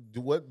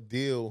 What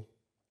deal?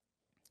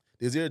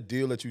 Is there a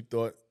deal that you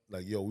thought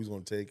like, yo, we was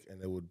gonna take,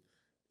 and it would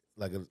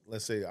like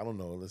let's say I don't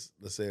know,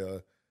 let's say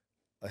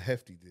a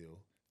hefty deal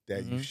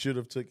that you should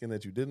have taken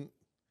that you didn't,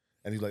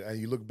 and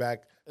you look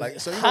back like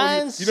so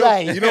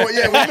Hindsight. you know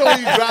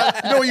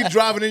when you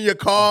driving in your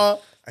car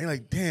and you're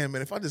like, damn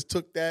man, if I just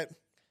took that,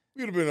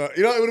 we would have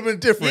been it would have been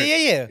different.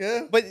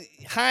 Yeah. But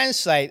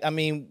hindsight, I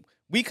mean,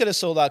 we could have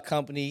sold our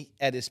company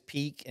at its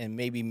peak and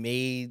maybe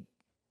made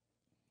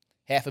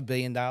 $500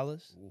 million.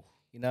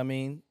 You know what I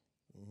mean?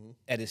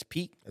 At its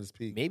peak, At its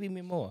peak. maybe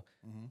more.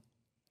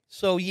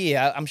 So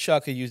yeah, I'm sure I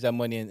could use that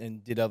money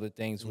and did other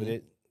things with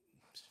it.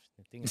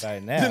 Think about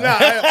it now. Nah,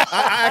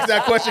 I asked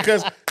that question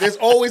because there's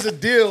always a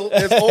deal.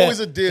 There's always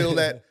a deal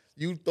that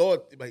you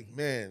thought like,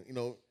 man,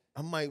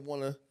 I might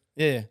want to.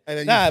 Yeah. And then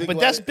you Nah, think but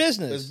about that's it.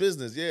 business. That's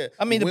business, yeah.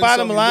 I mean, You the win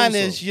bottom some, you line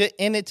lose is some. you're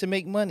in it to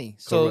make money.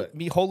 So Correct.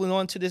 me holding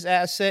on to this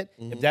asset,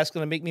 if that's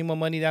going to make me more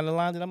money down the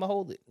line, then I'm going to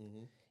hold it.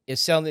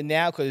 It's selling it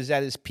now because it's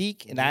at its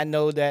peak, and I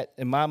know that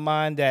in my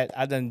mind that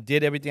I done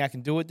did everything I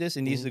can do with this.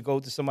 It needs to go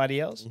to somebody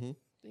else. Then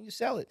you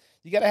sell it.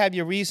 You got to have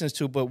your reasons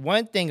to. But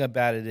one thing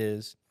about it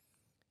is,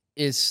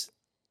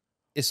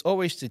 it's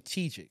always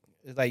strategic.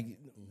 It's like,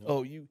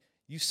 oh, you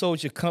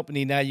sold your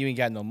company, now you ain't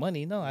got no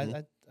money. No,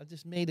 I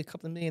just made a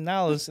couple of $1 million,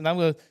 and I'm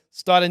gonna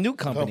start a new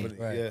company.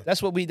 Right. Yeah.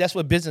 That's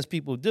what business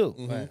people do.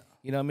 Right.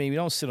 You know what I mean? We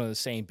don't sit on the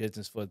same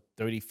business for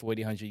 30,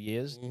 40, 100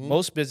 years.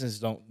 Most businesses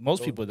don't.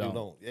 Most people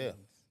don't. Yeah.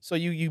 So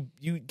you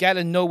got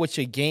to know what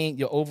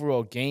your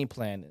overall game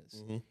plan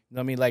is. You know what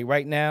I mean? Like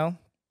right now,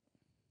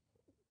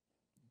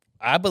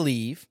 I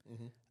believe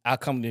our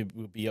company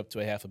will be up to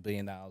 $500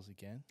 million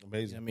again. You know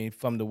Amazing. what I mean,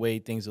 from the way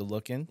things are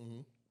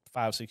looking,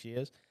 5, 6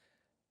 years.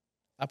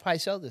 I probably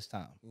sell this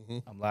time.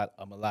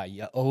 I'm a lot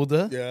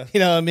older. Yeah. You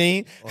know what I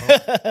mean?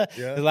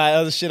 Yeah. A lot of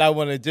other shit I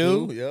want to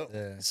do. Yep.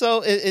 Yeah.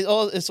 So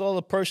it's all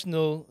a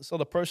personal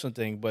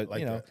thing. But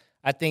Like that.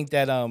 I think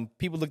that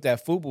people looked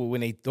at FUBU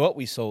when they thought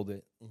we sold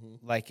it,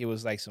 like it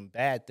was like some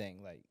bad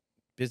thing. Like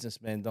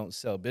businessmen don't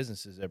sell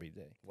businesses every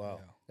day. Wow.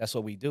 That's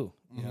what we do.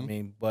 You know what I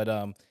mean? But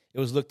it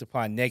was looked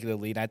upon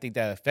negatively, and I think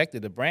that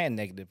affected the brand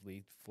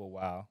negatively for a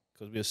while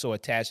because we were so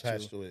attached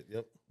Attached to to it.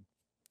 Yep.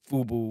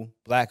 FUBU,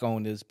 black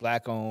owners,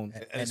 black owned.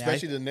 And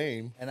especially the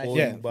name. and I- for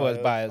Yeah, you for by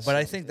buyers. But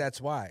I think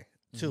that's why.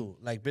 too.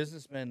 Like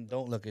businessmen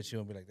don't look at you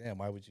and be like, "Damn,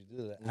 why would you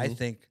do that?" I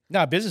think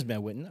No,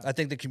 businessmen wouldn't. I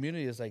think the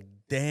community is like,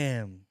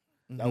 "Damn,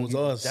 That was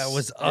us. that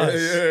was Yeah, us,"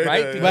 yeah, right?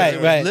 yeah, Because Right, it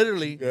was right.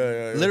 literally,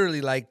 Yeah.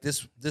 literally like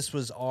this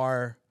was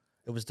our.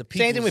 It was the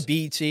people. Same thing with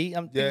BET.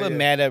 People Yeah. are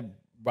mad at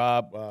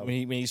Rob, Rob.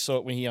 when he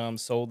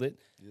sold it.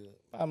 Yeah.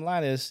 Bottom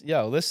line is,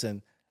 yo,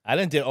 listen, I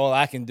done did all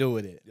I can do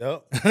with it.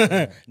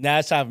 Yep. Now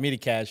it's time for me to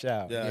cash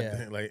out. Yeah.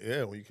 Yeah. Like,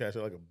 when you cash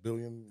out like $1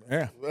 billion.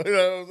 Yeah. You know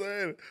what I'm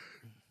saying?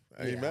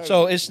 I ain't mad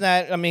So at it's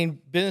not. I mean,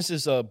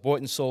 businesses are bought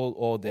and sold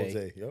all you. All day,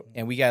 day. Yep.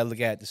 and we gotta look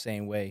at it the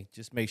same way.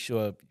 Just make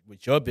sure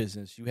with your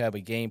business you have a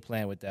game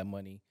plan with that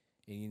money,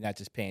 and you're not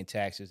just paying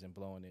taxes and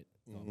blowing it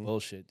on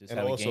bullshit. Just And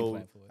have a game also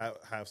plan for it.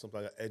 have some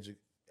like an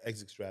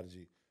exit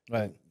strategy.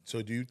 Right.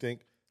 So do you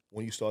think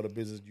when you start a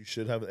business, you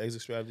should have an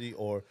exit strategy,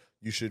 or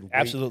you should wait?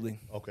 Absolutely.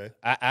 Okay.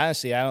 I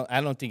honestly, I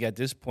don't think at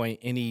this point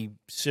any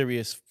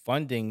serious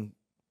funding,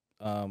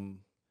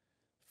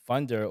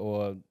 funder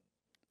or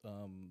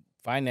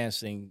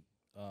financing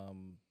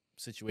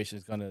situation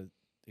is going to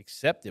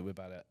accept it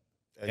without an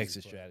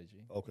exit plan.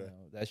 strategy. Okay. You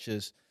know, that's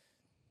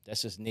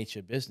just nature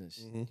of business.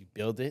 Mhm. You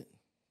build it,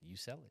 you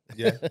sell it.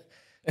 Yeah.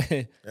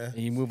 And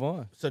you move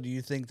on. So do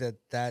you think that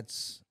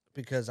that's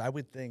because I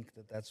would think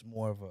that that's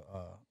more of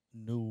a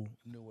newer.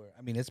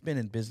 I mean, it's been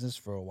in business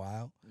for a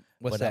while.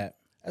 What's but, that?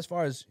 As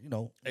far as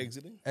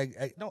Exiting.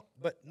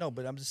 but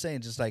I'm just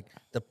saying, just like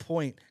the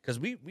point, because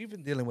we've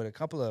been dealing with a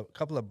couple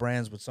of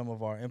brands with some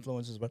of our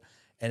influencers,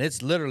 and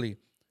it's literally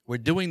we're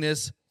doing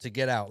this to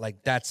get out,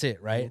 like that's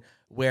it, right? Mm-hmm.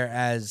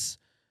 Whereas,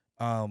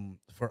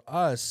 for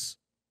us,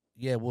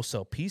 yeah, we'll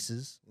sell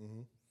pieces,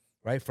 Mm-hmm.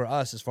 right? For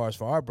us, as far as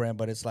for our brand,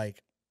 but it's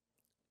like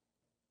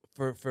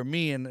for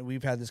me, and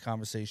we've had this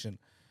conversation.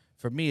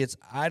 For me, it's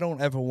I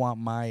don't ever want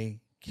my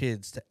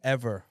kids to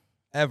ever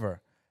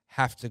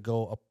have to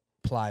go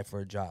apply for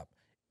a job,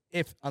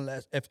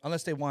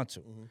 unless they want to.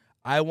 Mm-hmm.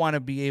 I want to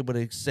be able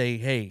to say,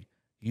 hey,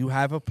 you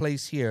have a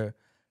place here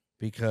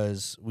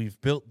because we've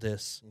built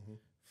this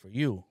for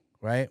you,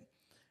 right?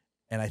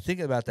 And I think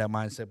about that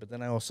mindset, but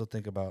then I also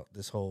think about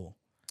this whole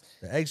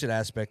the exit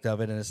aspect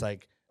of it, and it's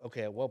like,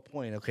 okay, at what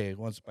point? Okay,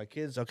 once my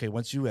kids,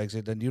 once you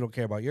exit, then you don't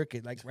care about your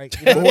kid, like, right?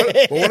 You know?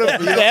 But what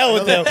if The hell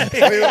with them.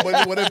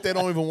 but what if they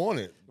don't even want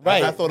it?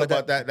 Right. I thought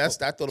about that. I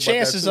thought about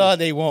Chances that are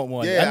they won't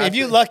want it. Yeah, I mean, I if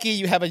you're think- lucky,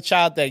 you have a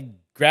child that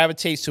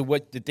gravitates to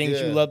what the things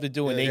you Yeah. love to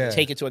do, and they Yeah.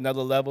 take it to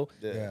another level.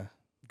 too. Yeah,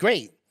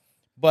 Great.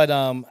 But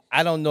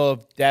I don't know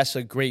if that's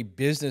a great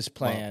business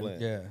plan.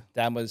 plan. yeah.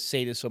 That I'm gonna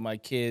say this for my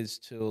kids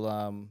till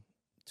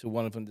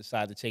one of them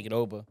decide to take it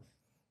over.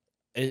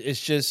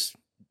 It's just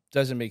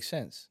doesn't make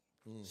sense.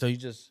 So you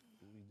just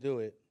do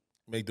it,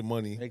 Make the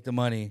money make the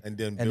money, and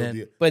then and build then-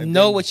 the. But and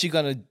know then- what you're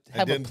gonna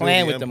have a then build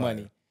plan the with the empire.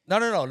 money. No.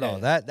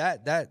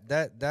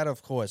 Yeah. That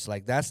of course,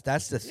 like that's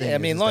the thing. Yeah, I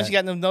mean, is as long as that- you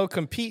got them no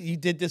compete, you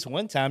did this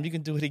one time, you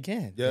can do it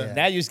again. Yeah.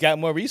 Now you just got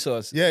more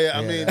resources. Yeah.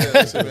 I Yeah. mean,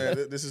 listen,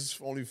 man. This is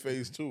only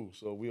phase 2,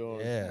 so we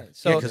are. yeah.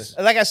 So, Yeah, 'cause-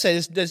 like I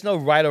said, there's no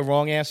right or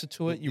wrong answer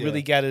to it. You Yeah.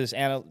 really got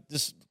to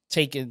just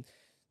take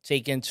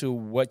into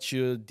what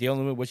you're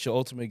dealing with, what your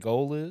ultimate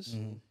goal is,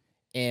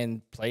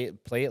 and play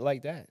it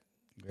like that.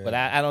 But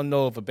I don't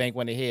know if a bank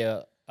want to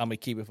hear, I'm gonna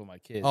keep it for my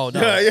kids. Oh no!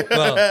 Yeah.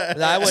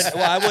 Well,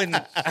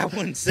 I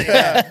wouldn't say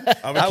that.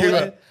 I'm I gonna keep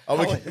wouldn't- it. I'm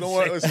I gonna keep. You know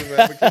wouldn't what? say Listen, man.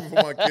 I'm gonna keep it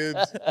for my kids.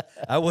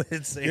 I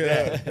wouldn't say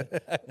Yeah.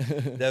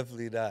 that.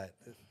 Definitely not.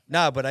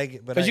 Nah, but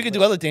because you can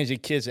do other things. Your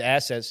kids are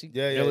assets.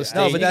 Yeah, real yeah. estate.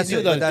 No, you but can that's do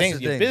it, those but that's things.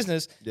 the Your thing.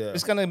 business, Yeah.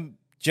 it's gonna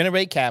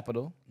generate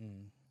capital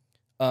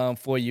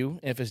for you.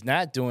 And if it's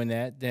not doing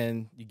that,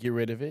 then you get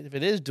rid of it. If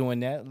it is doing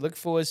that, look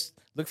for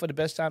the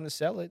best time to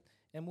sell it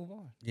and move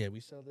on. Yeah,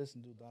 we sell this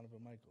and do Donovan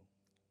Michael.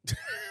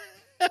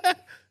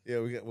 Yeah,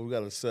 we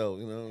got to sell.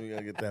 You know, we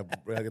gotta get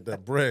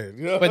that bread.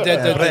 You know? But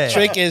the Right.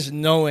 trick is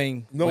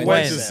knowing no when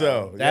when to to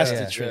sell. sell. That's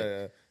Yeah, the trick.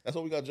 yeah. That's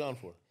what we got John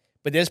for.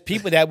 But there's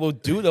people that will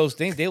do those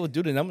things. They will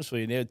do the numbers for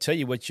you. They'll tell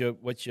you what your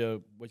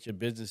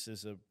business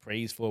is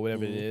appraised for,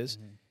 whatever it is.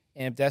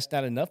 And if that's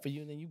not enough for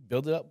you, then you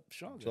build it up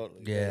stronger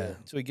Shortly. Yeah.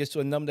 until it gets to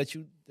a number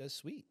that's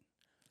sweet.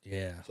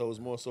 Yeah, So it's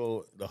more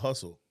so the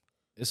hustle.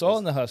 It's all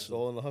in the It's hustle.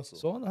 all in the hustle.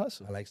 It's all in the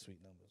hustle. I like sweet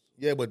numbers.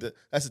 Yeah, but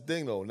that's the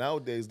thing though.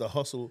 Nowadays, the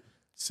hustle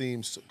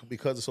seems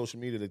because of social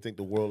media, they think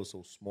the world is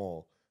so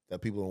small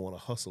that people don't want to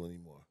hustle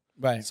anymore.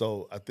 Right.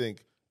 So I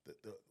think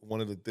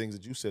one of the things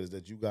that you said is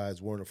that you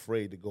guys weren't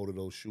afraid to go to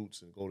those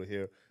shoots and go to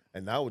here.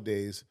 And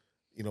nowadays,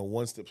 you know,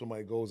 once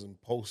somebody goes and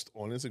posts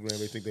on Instagram,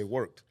 they think they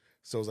worked.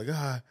 So it's like,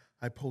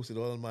 I posted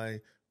all of my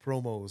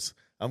promos.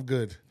 I'm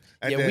good.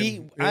 And Yeah, then, we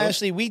you know,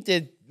 honestly we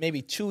did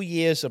maybe 2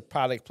 years of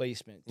product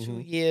placement, 2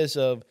 years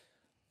of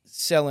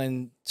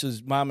selling to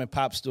mom and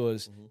pop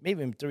stores,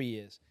 maybe even 3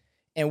 years.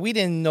 And we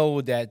didn't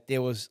know that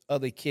there was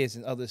other kids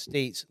in other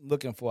states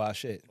looking for our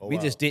shit. We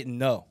wow. just didn't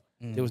know.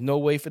 There was no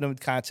way for them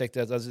to contact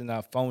us other than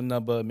our phone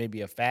number,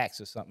 maybe a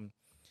fax or something.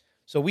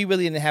 So we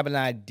really didn't have an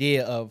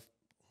idea of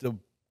the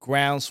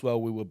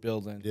groundswell we were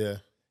building. yeah,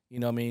 You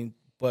know what I mean?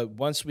 But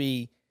once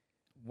the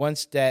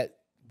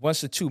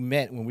two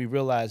met, when we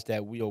realized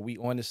that we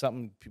onto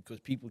something, because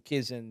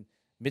kids in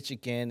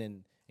Michigan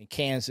and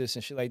Kansas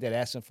and shit like that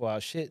asking for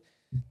our shit,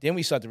 Then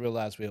we started to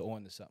realize we were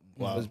on to something.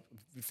 Wow. 'Cause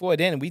before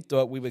then, we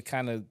thought we were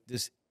kind of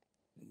this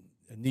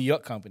a New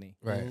York company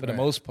Right, for the right.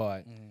 most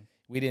part.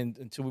 We didn't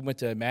until we went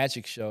to a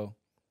magic show.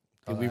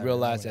 Did we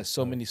realized that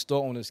so many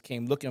store owners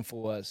came looking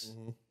for us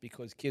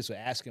because kids were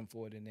asking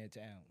for it in their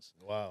towns.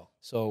 Wow.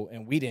 So,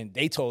 and we didn't.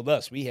 They told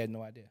us. We had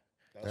no idea.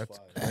 That's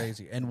fire.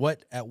 crazy. And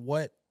at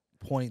what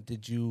point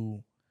did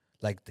you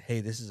like,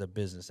 hey, this is a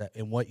business?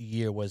 In what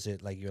year was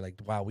it like you're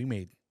like, wow, we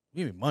made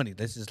money.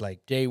 This is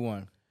like Day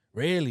one.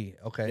 really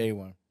okay. Day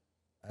one.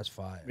 That's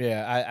fire.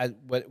 Yeah,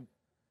 but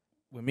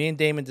when me and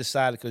Damon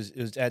decided, because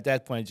it was at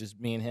that point just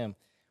me and him,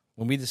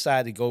 when we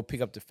decided to go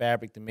pick up the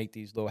fabric to make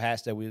these little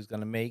hats that we was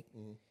gonna make,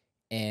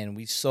 and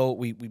we sold,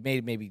 we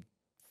made maybe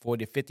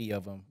 40 or 50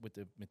 of them with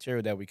the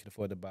material that we could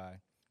afford to buy.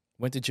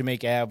 Went to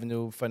Jamaica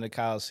Avenue, in front of the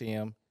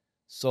Coliseum,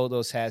 sold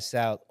those hats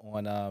out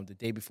on the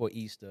day before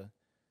Easter.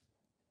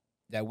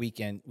 That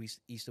weekend,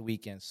 Easter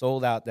weekend,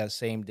 sold out that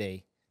same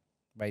day.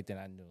 Right then,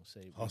 I knew.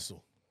 Say,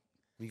 Hustle.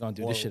 we gonna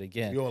do this shit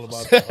again. We all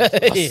about the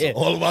hustle. Yeah.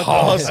 All about the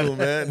hustle,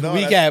 man. No,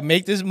 we that's- gotta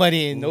make this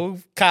money, and no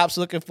cops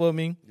looking for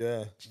me.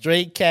 Yeah.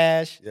 Straight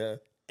cash, Yeah.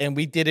 and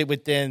we did it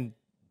within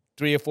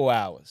 3 or 4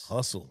 hours.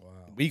 Hustle.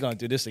 We gonna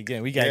do this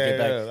again. We gotta Yeah, get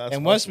back. yeah, that's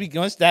And once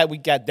hustle. we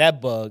got that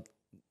bug,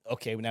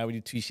 okay, now we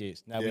do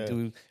t-shirts. Now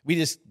Yeah. we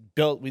just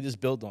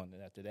built on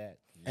it after that.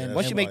 And Yeah,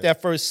 once you make right.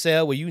 that first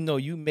sale where you know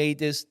you made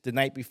this the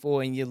night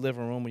before in your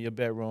living room or your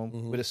bedroom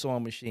Mm-hmm. with a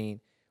sewing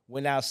machine,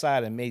 went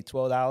outside and made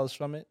 $12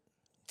 from it,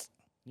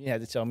 you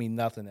had to tell me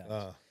nothing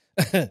else.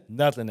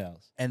 Nothing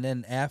else. And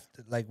then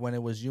after, like when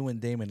it was you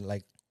and Damon,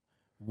 like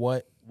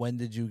when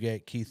did you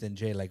get Keith and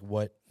Jay? Like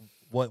what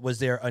was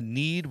there a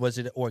need? Was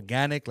it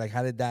organic? Like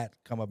how did that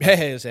come about?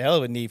 It was a hell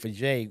of a need for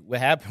Jay. What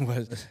happened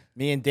was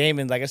me and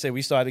Damon, like I said,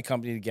 we started a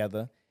company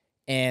together,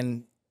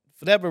 and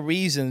for whatever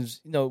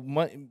reasons,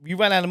 you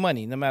run out of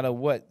money no matter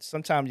what.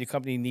 Sometimes your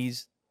company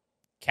needs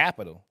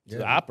capital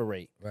to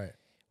operate. Right.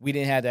 We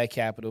didn't have that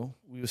capital.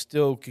 We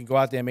still can go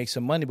out there and make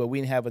some money, but we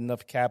didn't have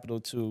enough capital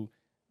to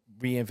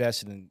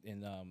reinvest in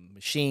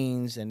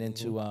machines and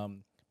into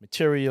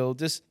material,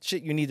 just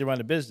shit you need to run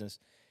a business.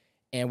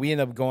 And we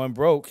ended up going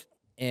broke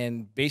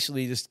and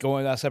basically just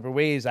going our separate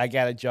ways. I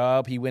got a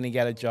job. He went and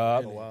got a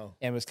job. Oh, wow.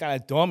 And was kind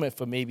of dormant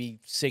for maybe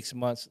 6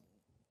 months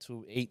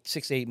to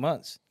 8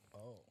 months.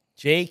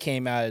 Jay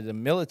came out of the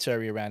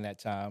military around that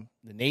time,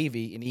 the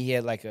Navy, and he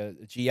had like a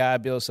GI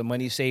Bill, some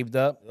money saved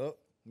up, Yep.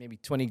 maybe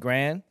 20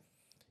 grand.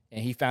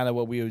 And he found out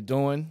what we were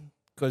doing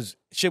because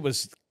shit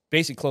was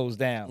basically closed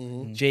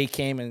down. Jay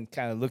came and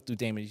kind of looked through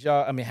Damon's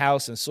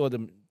house and saw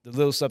the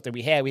little stuff that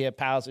we had. We had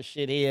piles of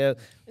shit here.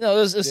 It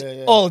was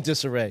all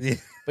disarray.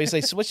 But he's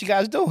like, so what you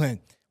guys doing?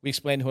 We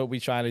explained what we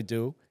trying to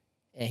do.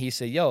 And he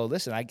said, yo,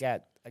 listen, I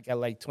got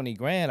like 20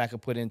 grand I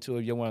could put into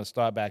it if you want to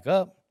start back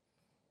up.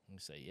 We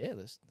say, yeah,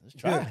 let's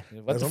try. Yeah,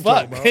 What that's the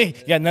what I'm fuck? talking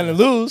about. You got nothing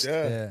to lose.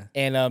 Yeah. Yeah.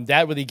 And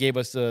that really gave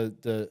us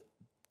the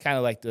kind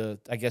of like the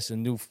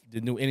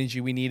new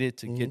energy we needed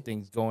to get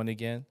things going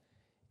again.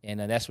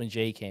 And that's when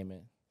Jay came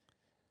in.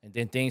 And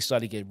then things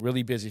started to get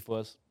really busy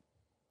for us.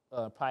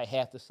 Probably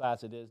half the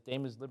size of this.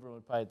 Damon's living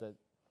room probably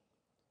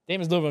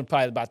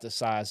about the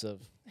size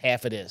of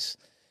half of this.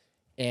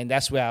 And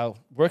that's where our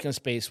working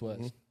space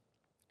was.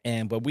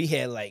 But we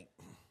had like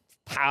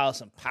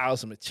piles and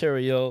piles of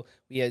material.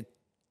 We had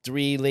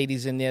 3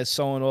 ladies in there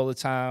sewing all the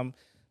time,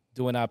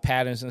 doing our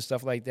patterns and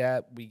stuff like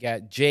that. We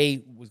got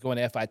Jay was going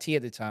to FIT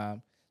at the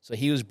time, so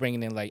he was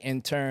bringing in like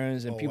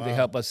interns and people to wow.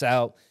 help us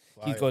out.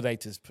 He'd go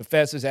like to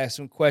professors, ask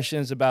them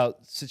questions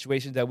about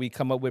situations that we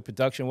come up with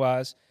production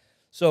wise.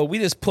 So we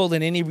just pulled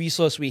in any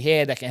resource we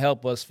had that can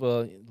help us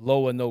for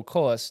low or no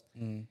cost,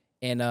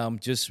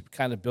 and just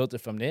kind of built it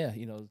from there.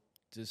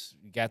 Just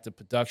got the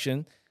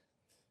production.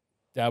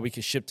 Now we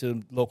can ship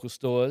to local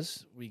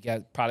stores. We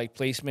got product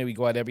placement. We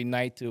go out every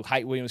night to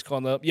Hype Williams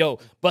calling up, yo,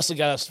 Buster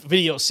got a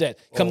video set.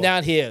 Come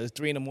down here. It's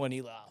 3 a.m.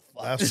 He's like, oh,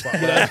 fuck. That's fine.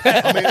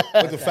 I mean,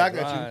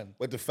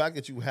 but the fact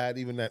that you had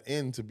even that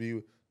in to be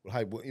with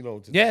Hype,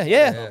 to Yeah, have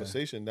yeah. that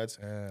conversation. That's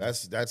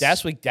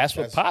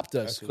what popped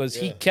us because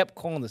he kept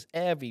calling us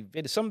every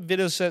video. Some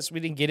video sets we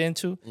didn't get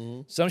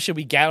into. Some shit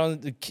we got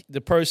on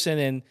the person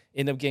and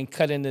ended up getting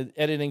cut in the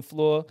editing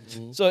floor.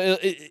 So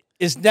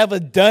it's never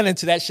done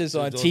until that shit's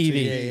on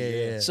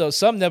TV. Yeah. So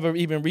some never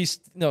even reached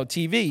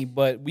TV,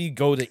 but we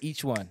go to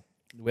each one.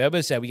 Wherever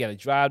it's at, we got to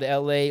drive to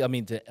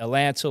to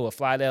Atlanta or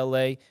fly to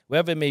LA.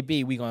 Wherever it may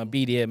be, we're going to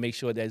be there and make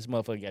sure that this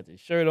motherfucker got the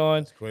shirt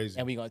on. That's crazy.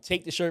 And we're going to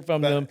take the shirt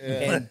from them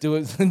and do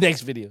it the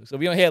next video. So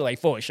we only had like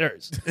 4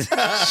 shirts.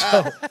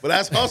 But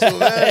that's hustle,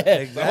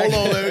 man. Hold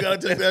on, man. We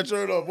got to take that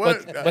shirt off.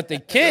 What? But the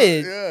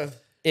kid Yeah.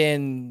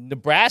 in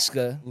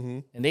Nebraska,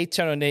 and they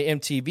turn on their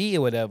MTV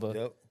or whatever,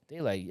 Yep. they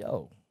like,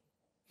 yo,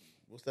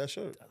 What's that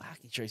shirt?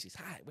 hockey jersey's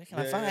hot. Where can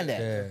I find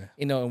that?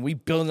 Yeah. And we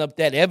building up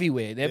that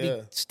everywhere. In every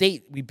Yeah.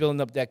 state, we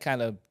building up that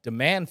kind of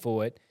demand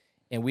for it.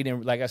 And we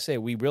didn't, like I said,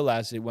 we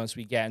realized it once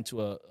we got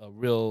into a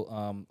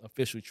real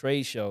official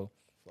trade show,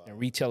 and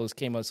retailers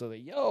came up, so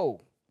like, yo,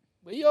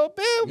 where y'all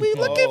been? We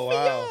looking for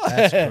wow. y'all.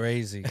 That's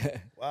crazy.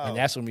 Wow. And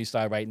that's when we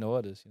started writing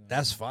orders.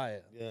 That's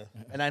fire. yeah.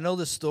 And I know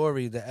the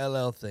story, the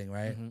LL thing,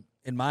 right?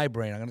 in my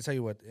brain, I'm gonna tell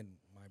you what in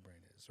my brain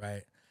is,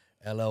 right?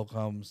 LL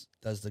comes,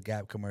 does the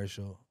Gap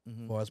commercial,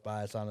 for us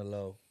by us on the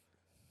low.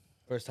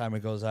 First time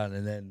it goes on,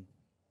 and then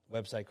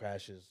website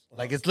crashes.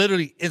 Like it's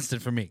literally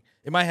instant for me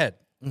in my head,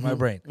 in my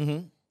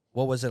brain.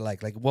 What was it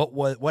like? Like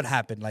what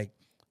happened? Like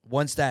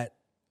once that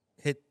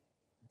hit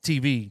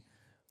TV,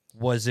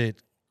 was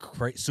it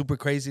super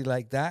crazy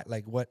like that?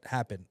 Like what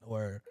happened,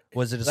 or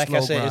was it a Like slow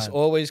I said, grind? it's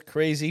always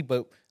crazy,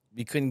 but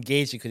we couldn't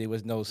gauge it because there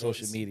was no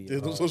social media.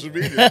 There's no social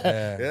media.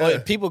 Yeah. Or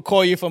people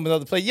call you from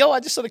another place. Yo,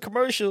 I just saw the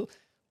commercial,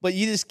 but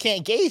you just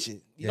can't gauge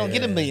it. You don't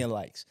get a million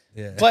likes.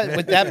 Yeah. But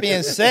with that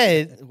being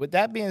said, Get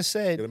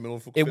a minimum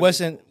for it fitness.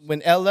 wasn't when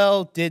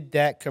LL did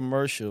that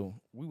commercial.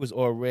 We was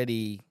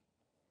already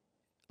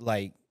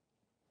like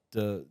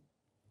the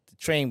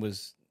train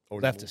was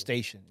Already left the moving.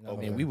 station. You know what I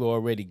Okay. mean? We were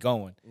already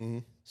going.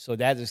 Mhm. So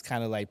that just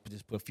kind of like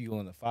just put fuel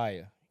on the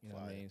fire. You know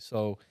what I mean?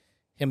 So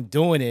him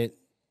doing it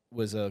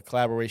was a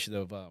collaboration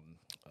of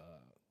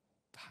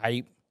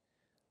Hype.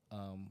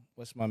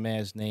 What's my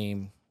man's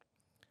name?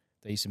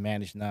 They used to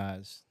manage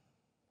Nas.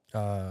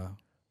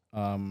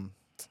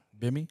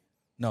 Bimmy?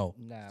 No.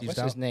 Nah, Steve what's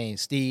Stout? his name?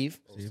 Steve.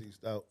 Steve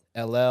Stout.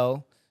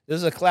 LL. This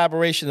is a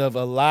collaboration of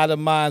a lot of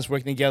minds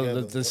working together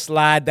Together. to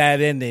slide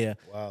that in there.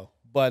 Wow.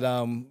 But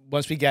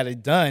once we got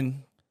it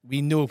done,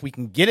 we knew if we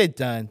can get it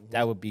done,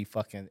 that would be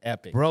fucking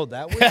epic. Bro,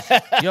 that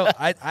was yo.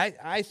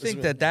 I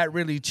think that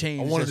really I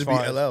changed. wanted as to be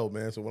far as- LL,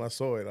 man. So when I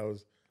saw it, I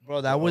was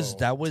Bro, that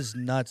was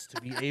nuts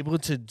to be able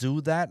to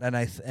do that, and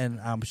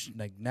I'm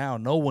like now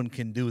no one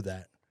can do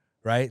that,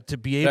 right? To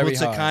be able Very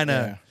to hard, kind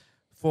of yeah.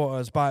 for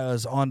us by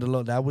us on the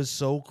low, that was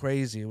so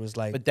crazy. It was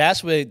like, But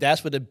that's where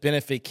the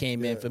benefit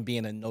came in from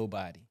being a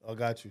nobody. I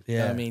got you. You know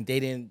yeah, what I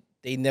mean?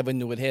 They never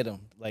knew it hit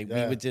them. Like we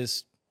Yeah. were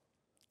just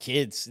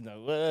kids, you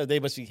know. Well, they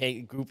must be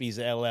hating groupies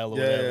of LL or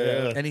Yeah,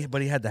 whatever. yeah. and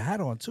but he had the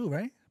hat on too,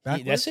 right?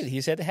 That's it. He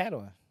just had the hat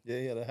on. Yeah,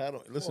 yeah. The hat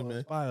on. Listen,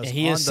 man. And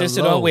he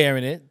insisted on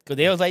wearing it because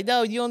they was like,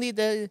 "No, you don't need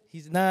that."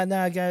 He's nah,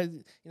 guys.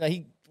 You know,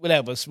 he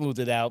whatever smoothed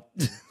it out.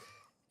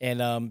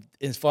 And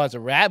as far as the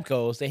rap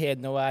goes, they had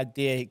no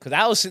idea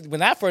because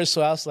when I first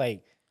saw, it, I was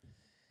like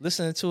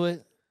listening to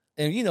it,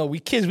 and you know, we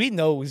kids we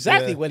know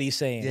exactly Yeah. what he's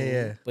saying.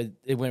 Yeah. But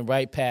it went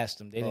right past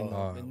them. They didn't.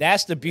 Oh. And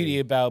that's the beauty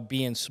about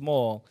being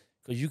small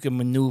because you can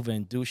maneuver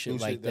and do shit Do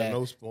like shit that that.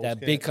 most That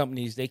big can't.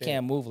 companies they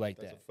can't move like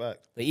That's that. a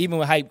fact. Like even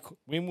with Hype,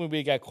 when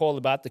we got called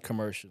about the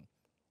commercial,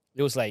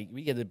 it was like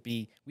we had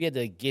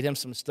to get him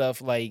some stuff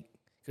like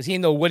because he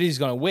didn't know what he's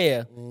gonna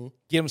wear.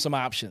 Get him some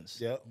options,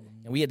 Yep.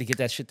 and we had to get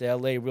that shit to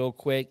LA real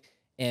quick.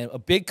 And a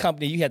big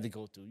company, you had to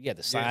go through. You had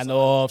to sign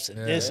offs and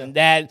this and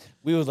that.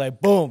 We was like,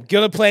 boom, get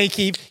on a plane,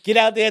 Keith, get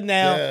out there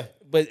now. Yeah.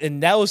 But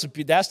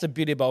that's the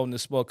beauty about owning a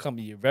small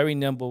company. You're very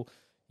nimble.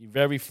 You're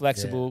very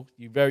flexible.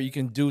 You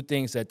can do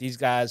things that these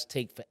guys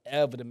take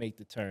forever to make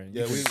the turn.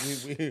 Yeah,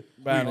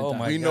 Round and oh done.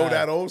 my we know God.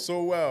 that oh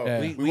so well. Yeah.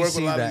 We We work with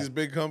see a lot that. of these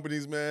big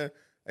companies, man.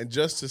 And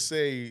just to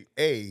say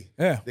A,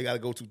 Yeah. they got to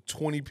go to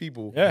 20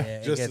 people Yeah. Yeah,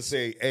 it just to gets-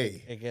 say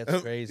A. it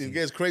gets crazy. It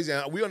gets crazy.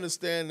 And we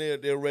understand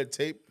their red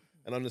tape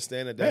and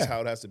understand that that's Yeah.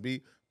 how it has to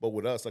be. But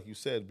with us, like you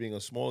said, being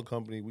a smaller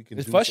company, we can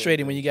It's do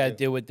frustrating certain when you things. got to Yeah.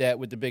 deal with that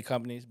with the big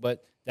companies,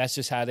 but that's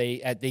just how they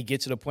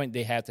get to the point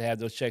they have to have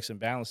those checks and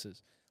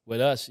balances.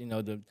 With us, you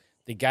know, the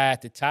guy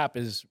at the top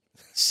is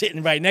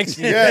sitting right next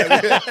to you. Yeah,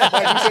 like you said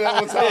that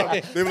one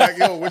time. They were like,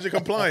 "Yo, where's your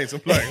compliance?"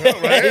 I'm like,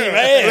 "Oh, right here.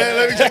 Right here.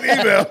 Let me check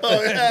the email."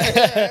 Oh,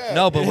 yeah.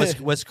 No, but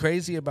what's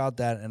crazy about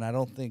that, and I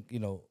don't think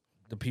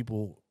the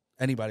people,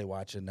 anybody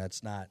watching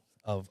that's not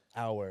of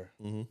our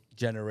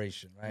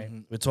generation, right?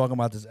 We're talking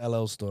about this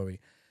LL story.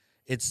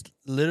 It's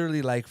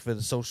literally like for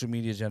the social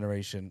media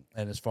generation,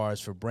 and as far as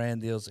for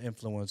brand deals,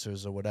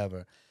 influencers, or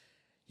whatever,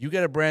 you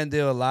get a brand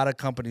deal. A lot of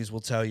companies will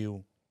tell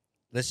you,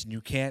 "Listen,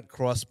 you can't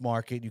cross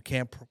market, you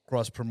can't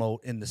cross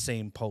promote in the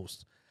same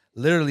post."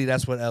 Literally,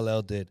 that's what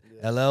LL did.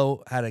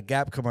 LL had a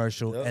Gap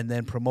commercial and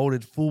then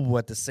promoted FUBU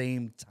at the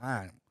same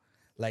time.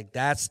 Like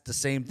that's the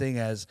same thing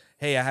as,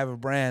 "Hey, I have a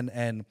brand,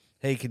 and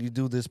hey, can you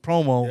do this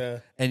promo?" Yeah.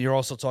 And you're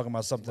also talking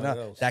about something Somebody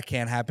else. else. That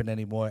can't happen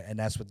anymore, and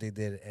that's what they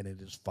did, and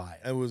it is fire.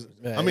 It was.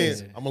 Yeah, I mean,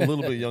 yeah. I'm a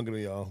little bit younger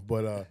than y'all,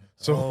 but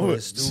so Oh,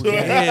 this dude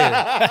here.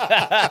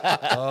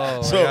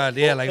 Oh, So- my God.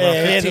 Yeah, like about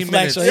Yeah, he had to 15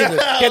 flex, minutes.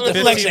 he had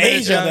to flex 15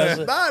 age on minutes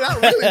us. nah,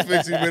 not really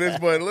 15 minutes,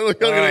 but a little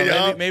younger than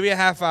y'all. Maybe a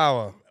half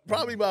hour.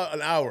 Probably about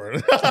an hour.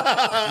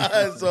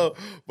 So,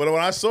 but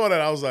when I saw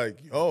that, I was like,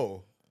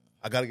 "Oh,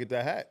 I got to get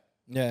that hat."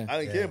 Yeah. I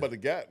didn't care about the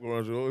Gap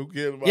commercial. Who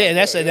cares about? Yeah,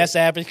 that's that? the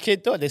average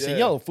kid thought. They said,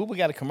 Yeah. "Yo, FUBU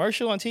got a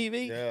commercial on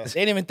TV." Yeah. They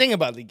didn't even think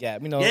about the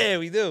Gap, you know. Yeah,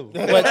 we do.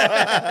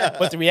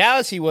 But the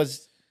reality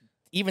was,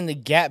 even the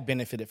Gap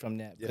benefited from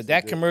that. Yes, But they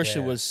that did.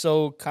 commercial Yeah. was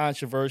so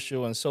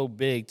controversial and so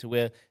big to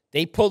where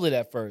they pulled it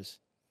at first,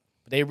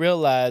 but they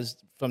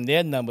realized from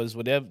their numbers,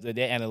 whatever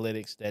their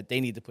analytics, that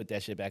they need to put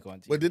that shit back on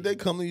TV. But did they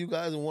come to you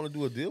guys and want to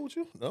do a deal with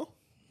you? No.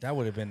 That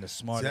would have been the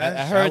smart. That-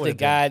 I heard the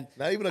guy. guy.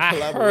 Not even a I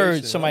collaboration.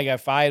 heard somebody got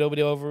fired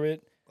over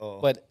it. Oh.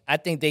 But I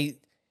think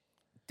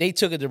they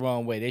took it the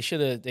wrong way. They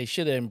should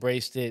have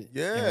embraced it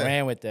Yeah. and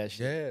ran with that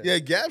shit. Yeah,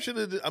 Gap should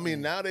have. I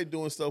mean, now they're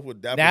doing stuff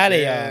with Dapper Now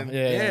they Dan are,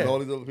 yeah. and all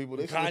these other people.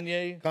 They should've-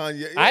 Kanye.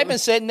 Kanye. I even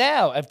said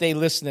now, if they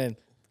listening,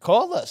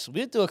 call us.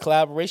 We'll do a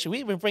collaboration. We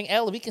even bring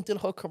Ella. We can do the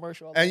whole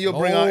commercial. And you'll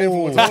bring our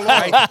influence.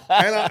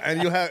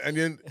 And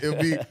then it'll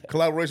be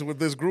collaboration with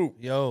this group.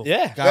 Yo,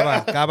 Yeah.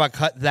 Gaba,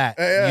 cut that.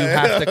 Yeah. You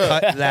have to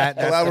cut that.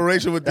 That's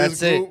Collaboration with this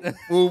that's group.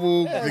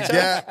 Boo, the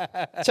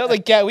Gap. Tell the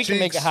Gap we can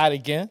make it Cheeks. hot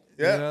again.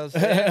 You Yeah. know what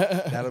I'm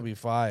saying? That'll be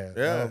fire.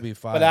 Yeah. That'll be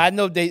fire. But I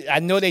know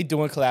they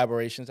doing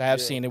collaborations. I have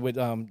seen it with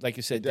like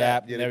you said,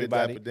 Dap Yeah, and they did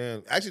everybody. Dapper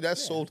Dan. Actually, that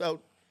sold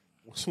out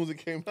as soon as it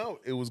came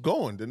out. It was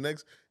going in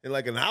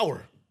like an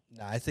hour.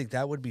 Nah, I think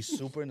that would be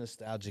super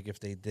nostalgic if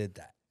they did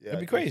that. Yeah,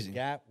 That'd be crazy.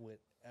 Gap with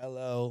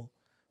LO.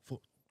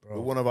 Bro.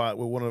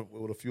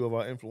 With a few of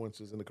our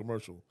influencers in the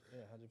commercial.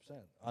 Yeah, 100%.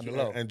 On the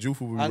low. And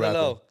Jufu will be On the rapping.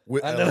 low.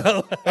 With On Ella. the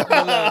low.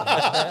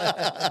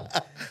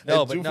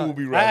 No, And but Jufu no. will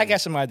be I rapping.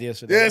 got some ideas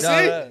for Yeah,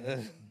 that.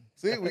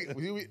 see?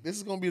 See, this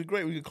is gonna be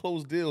great. We can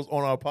close deals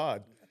on our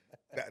pod.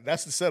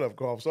 That's the setup,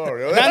 Carl. I'm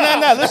sorry.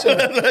 No. Listen,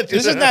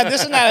 this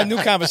is not a new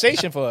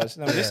conversation for us.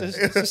 No, this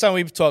is something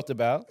we've talked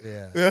about.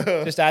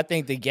 Yeah. Just I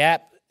think the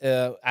Gap.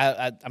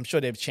 I'm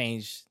sure they've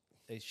changed.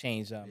 They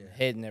changed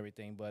head and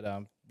everything. But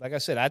like I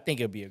said, I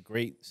think it'd be a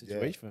great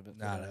situation for them.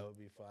 Nah, that would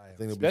be fire. I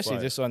think it'll be Especially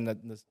fire. just on the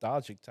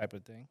nostalgic type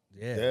of thing.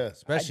 Yeah. Yeah.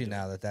 Especially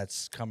now that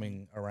that's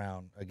coming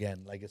around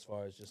again, like as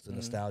far as just the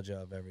nostalgia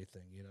of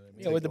everything. You know what I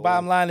mean? Yeah, what the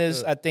bottom line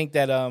is, I think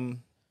that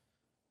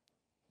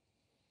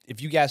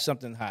if you got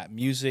something hot,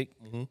 music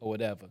or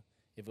whatever,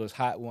 if it was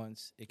hot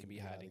once, it can be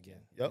hot again.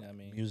 Yep. You know what I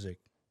mean? Music.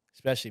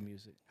 Especially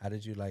music. How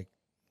did you like?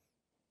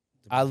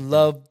 I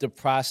love the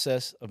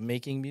process of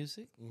making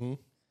music.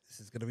 This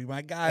is gonna be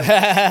my guy.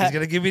 He's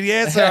gonna give me the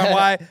answer on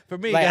why for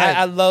me. Like go ahead.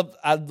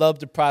 I love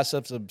the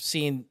process of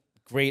seeing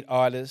great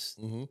artists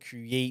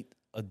create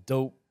a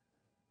dope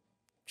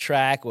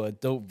track or a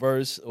dope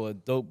verse or a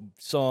dope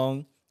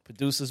song,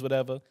 producers,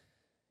 whatever.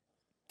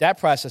 That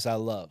process I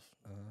love.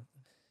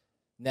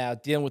 Now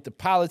dealing with the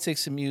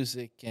politics of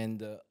music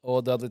and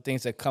all the other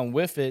things that come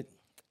with it,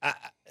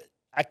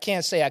 I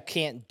can't say I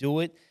can't do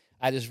it.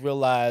 I just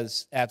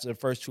realized after the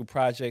first two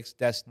projects,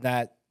 that's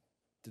not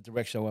the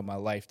direction I want my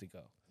life to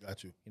go.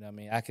 Got you. You know what I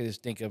mean? I could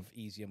just think of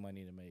easier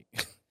money to make.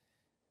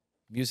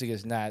 Music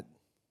is not.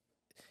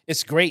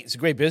 It's great. It's a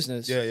great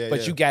business. Yeah, But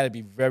yeah. you got to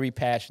be very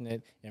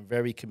passionate and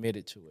very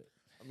committed to it.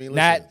 I mean,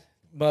 Not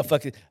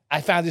listen. motherfucker.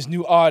 I found this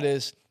new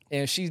artist,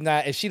 and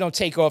if she don't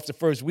take off the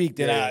first week,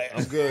 then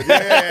I'm good.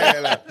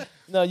 Yeah.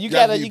 no. You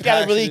gotta gotta be you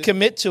gotta really passionate.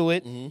 commit to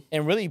it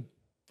and really,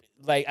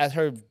 like I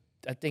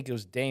think it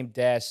was Dame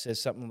Dash said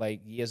something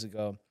like years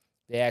ago.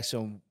 They asked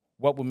him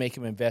what would make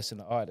him invest in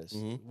an artist.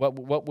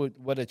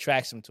 What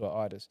attracts him to an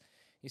artist?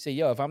 He said,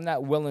 "Yo, if I'm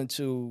not willing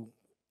to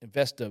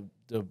invest the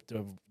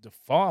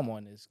farm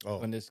on this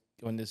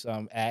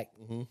act,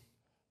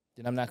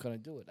 then I'm not gonna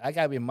do it. I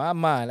gotta be in my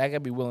mind. I gotta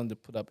be willing to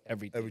put up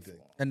everything. Everything.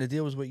 for 'em. And the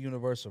deal was with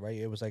Universal, right?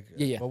 It was like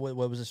Yeah. What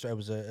was this? It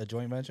was a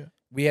joint venture.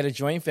 We had a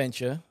joint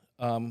venture,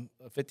 a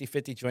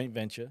 50-50 joint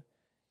venture,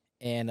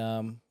 and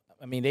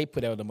I mean they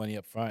put out the money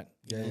up front,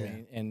 you know what I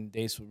mean? And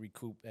they would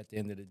recoup at the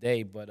end of the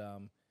day. But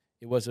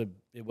it was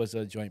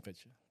a joint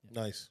venture.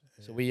 Nice.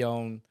 So we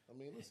own I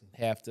mean, listen.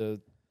 half the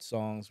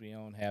songs, we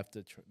own half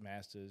the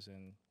masters,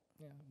 and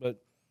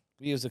but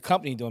we as a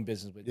company doing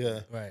business with them,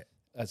 Yeah. Right.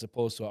 as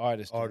opposed to an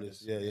artist. doing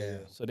Artists. business.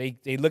 Yeah. So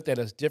they looked at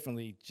us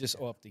differently just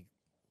out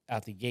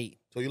the gate.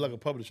 So you're like a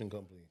publishing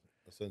company,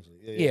 essentially.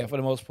 Yeah, for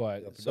the most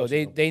part. Yeah, So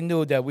production they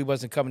knew that we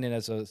wasn't coming in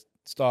as a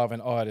starving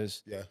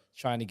artist Yeah.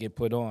 trying to get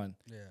put on.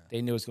 Yeah.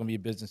 They knew it was going to be a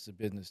business to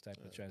business type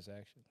of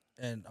transaction.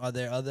 And are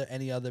there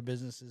any other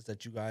businesses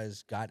that you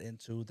guys got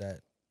into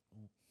that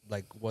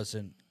like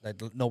wasn't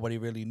like nobody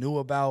really knew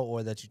about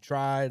or that you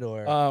tried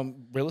or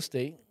Real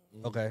estate.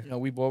 okay. You know,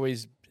 we've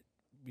always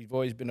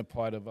been a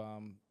part of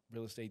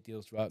real estate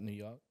deals throughout New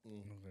York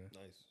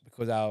Nice.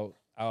 because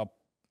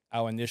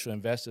our initial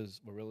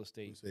investors were Real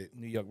estate.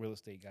 New York real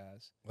estate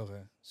guys.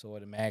 Okay. So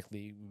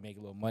automatically we make a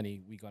little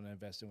money. We're going to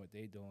invest in what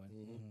they're doing.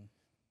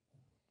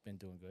 Been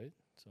doing good.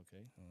 It's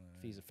okay.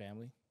 Feeds the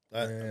family.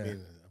 I mean,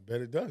 I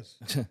bet it does.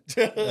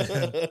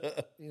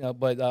 You know,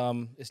 but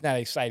it's not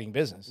an exciting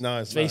business. No,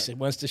 it's Face not. it,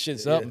 once the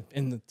shit's up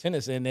and the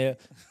tennis in there,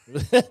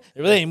 it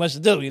really ain't much to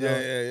do, you know.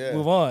 Yeah.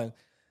 Move on.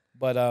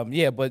 But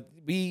but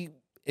we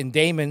in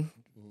Damon,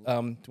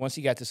 once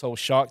he got this whole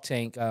Shark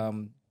Tank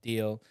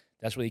deal,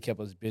 that's really kept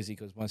us busy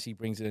because once he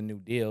brings in a new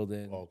deal,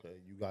 then Okay,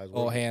 you guys.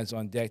 all work. hands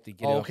on deck to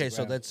get it Oh, off the okay,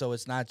 so ground. so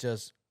it's not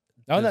just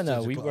No.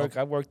 just We a- work.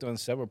 I worked on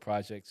several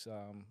projects.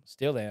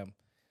 Still am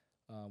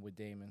with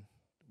Damon.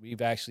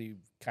 We've actually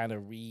kind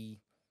of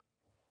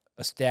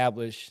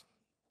re-established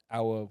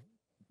our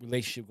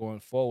relationship going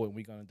forward.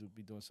 We're gonna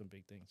be doing some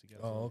big things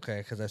together. Oh, okay,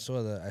 because I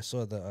saw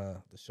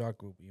the Shark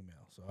Group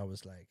email, so I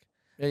was like,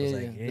 yeah. was Yeah.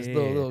 like, This yeah.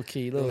 little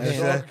key, little That's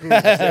hand. Shark Group,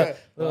 yeah.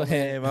 Little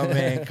hand. my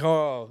man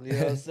Carl, you know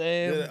what I'm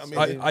saying? Yeah,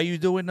 I mean, are you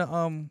doing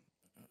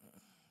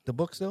the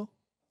book still?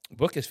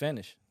 Book is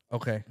finished.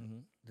 Okay.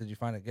 Mhm. Did you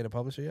get a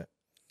publisher yet?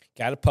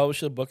 got a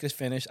publisher, book is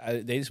finished.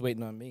 They just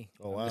waiting on me.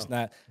 Oh, wow. It's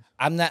not.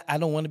 I'm not. I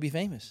don't want to be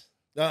famous.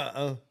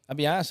 Uh-uh. I'll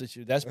be honest with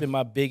you. That's been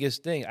my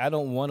biggest thing. I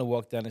don't want to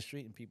walk down the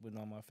street and people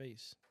know my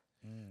face.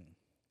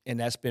 And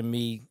that's been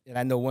me. And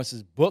I know once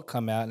this book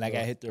come out and I got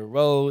to hit the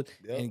road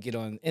and get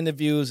on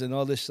interviews and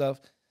all this stuff,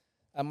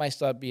 I might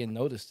start being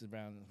noticed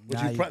around.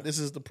 But this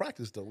is the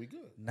practice, though. We good.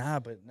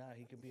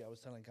 He could be. I was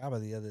telling Gaba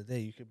the other day,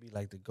 you could be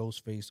like the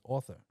Ghostface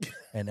author,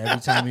 and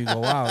every time you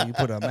go out, you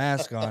put a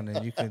mask on,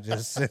 and you can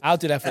just. I'll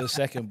do that for the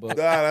second book.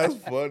 Nah, that's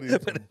funny.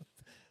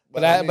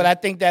 But I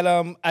think that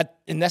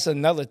and that's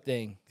another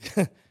thing.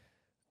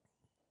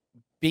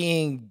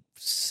 Being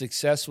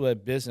successful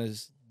at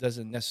business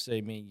doesn't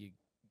necessarily mean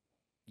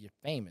you're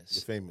famous.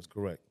 You're famous,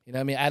 correct. You know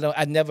what I mean?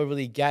 I never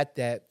really got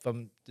that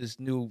from this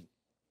new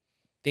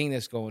thing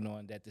that's going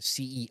on, that the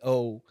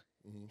CEO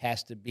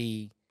has to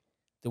be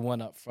the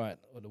one up front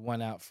or the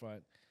one out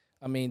front.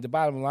 I mean, the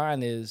bottom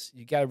line is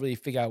you got to really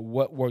figure out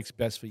what works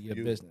best for your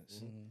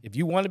business. If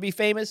you want to be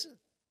famous,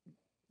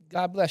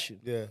 God bless you.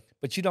 Yeah.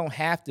 But you don't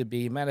have to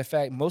be. Matter of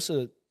fact, most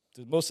of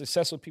the most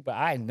successful people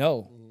I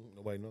know,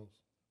 Nobody knows.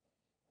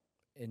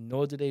 and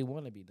nor do they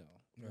want to be known.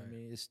 You know what I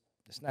mean, it's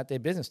not their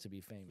business to be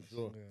famous.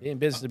 Sure. They're in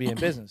business to be in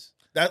business.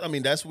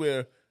 That's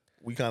where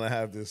we kind of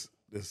have this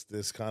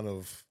kind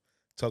of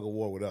tug of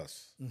war with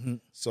us.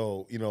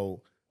 So,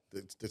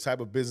 the type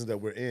of business that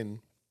we're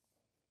in,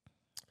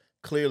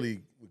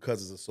 clearly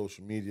because it's a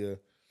social media,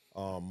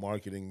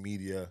 marketing,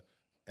 media,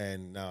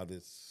 and now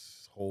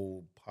this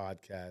whole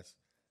podcast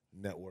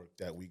network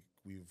that we've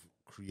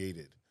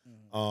created.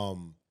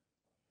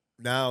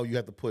 Now you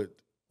have to put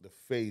the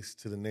face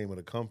to the name of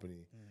the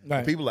company. Right.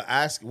 When people are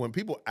asking,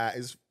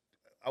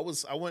 I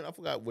went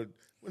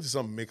to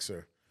some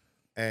mixer,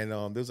 and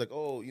they was like,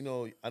 oh,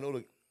 I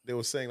know they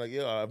were saying like,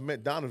 yeah, I've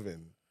met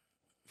Donovan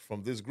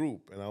from this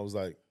group, and I was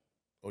like,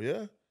 oh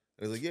yeah.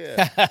 And I was like,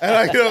 yeah. And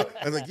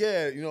I was like,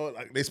 yeah,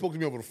 like they spoke to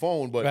me over the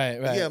phone, but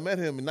Right. yeah, I met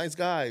him, and nice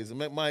guys. I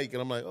met Mike,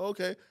 and I'm like, oh,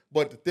 okay.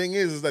 But the thing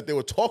is that they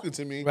were talking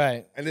to me,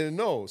 Right. and they didn't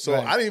know. So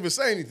Right. I didn't even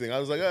say anything. I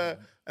was like, and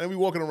then we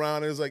walking around,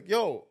 and it was like,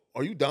 yo,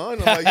 are you done?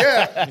 I'm like,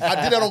 yeah.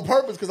 I did that on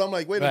purpose because I'm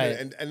like, wait a Right.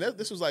 minute. And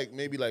this was like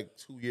maybe like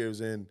 2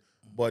 years in.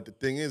 But the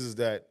thing is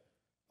that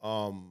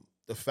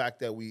the fact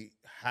that we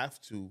have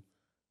to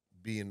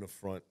be in the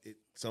front,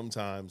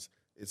 sometimes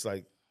it's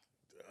like,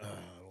 I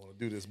don't want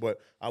to do this, but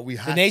we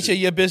have The nature to. of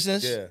your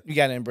business, Yeah. you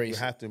got to embrace You it.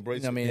 have to embrace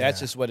You know what I it. mean? That's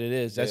just what it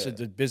is. That's Yeah. just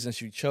the business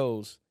you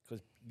chose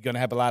because you're going to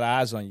have a lot of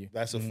eyes on you.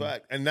 That's a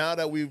fact. And now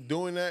that we're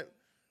doing that,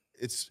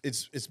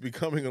 it's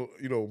becoming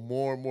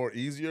more and more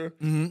easier.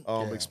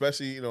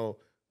 Especially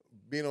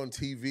being on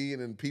TV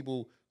and then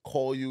people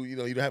call you.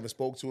 You haven't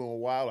spoke to in a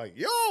while. Like,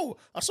 yo,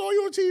 I saw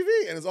you on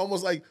TV, and it's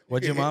almost like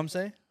What'd your mom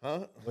say?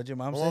 Huh? What'd your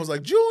mom My say? mom was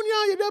like,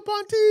 Junior, you're up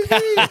on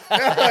TV.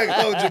 Like,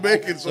 I'm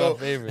Jamaican, so my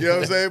favorite. you know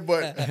what I'm saying.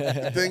 But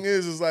the thing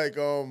is like,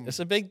 It's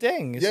a big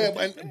thing. It's a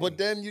big thing. but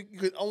then you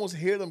could almost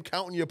hear them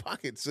counting your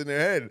pockets in their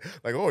head,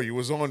 like, oh, you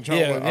was on.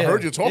 Yeah, I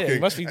heard you yeah, talking. you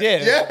must be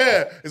there.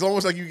 Yeah, it's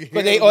almost like you can hear.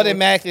 But they them going,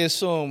 automatically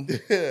assume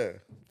yeah.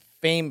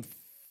 fame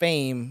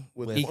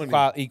With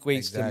equates to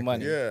Exactly.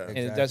 money. Yeah. And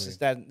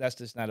Exactly. that's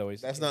just not always.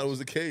 That's not always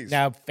the case.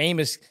 Now,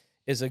 famous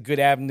is a good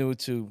avenue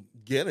to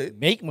Get it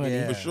make money,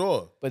 Yeah. for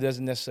sure. but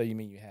doesn't necessarily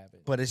mean you have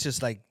it. But it's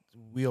just like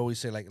we always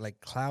say, like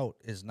clout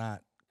is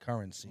not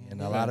currency,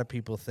 and a lot of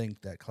people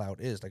think that clout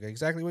is like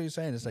exactly what you're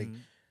saying. It's like,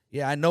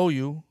 yeah, I know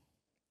you,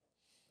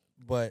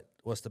 but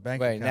what's the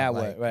bank Right, account? now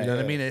like? what? Right. You know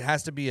what I mean? It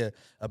has to be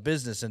a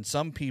business, and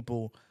some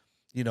people,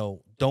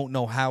 don't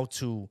know how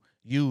to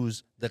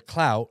use the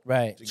clout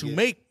Right. to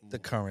make the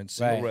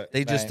currency. Right. Correct.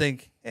 They just Right.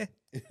 think,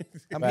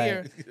 I'm Right.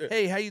 here.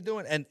 Hey, how you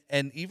doing?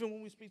 And even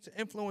when we speak to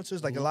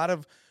influencers, like a lot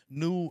of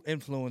new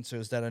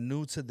influencers that are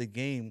new to the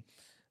game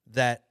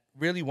that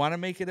really want to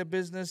make it a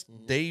business,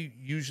 they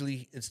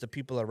usually it's the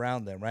people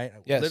around them, right? I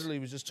Yes. literally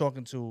was just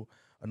talking to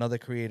another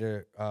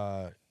creator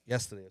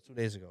yesterday or 2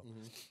 days ago,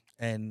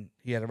 and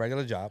he had a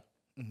regular job,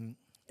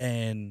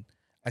 and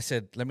I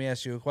said, "Let me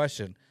ask you a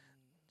question.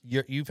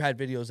 You've had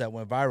videos that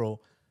went viral.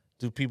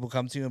 Do people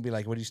come to you and be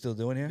like, 'What are you still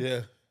doing here?'"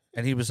 Yeah.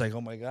 And he was like,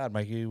 "Oh my God,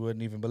 Mike, you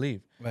wouldn't even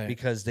believe," Right.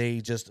 because they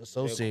just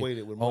associate. equate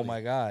it with Oh money.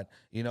 my God,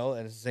 and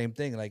it's the same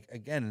thing. Like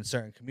again, in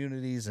certain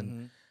communities,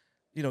 and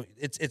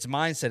it's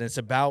mindset. It's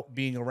about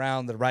being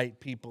around the right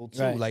people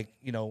too. Right. Like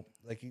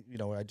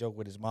I joke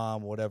with his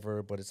mom or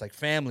whatever, but it's like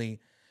family.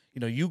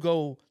 You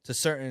go to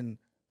certain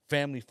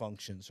family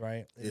functions,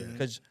 right? Yeah.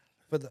 Because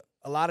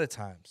a lot of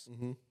times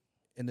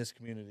in this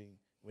community,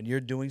 when you're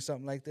doing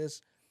something like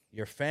this,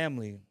 your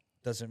family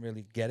doesn't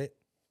really get it.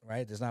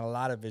 Right? There's not a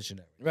lot of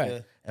visionary. Right. Yeah.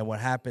 And what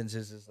happens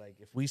is like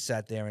if we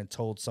sat there and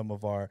told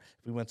if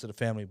we went to the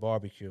family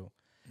barbecue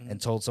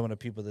and told some of the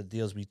people the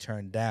deals we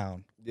turned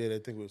down, Yeah, they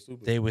think we're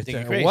stupid. they would Think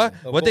think, you're crazy. what?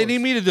 Of What they course. need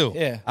me to do?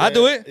 Yeah. I'll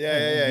do it. Yeah.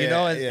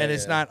 And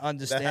it's not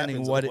understanding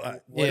happens what a it,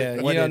 lot. what Yeah,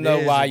 it, what you don't it know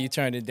is why and- you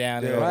turned it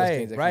down. and Yeah. all those things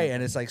Right, that right. come.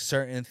 And it's like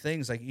certain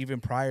things, like even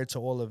prior to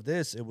all of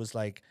this, it was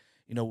like,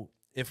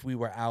 if we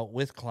were out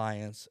with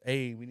clients,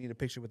 hey, we need a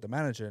picture with the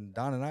manager, and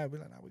Don and I would be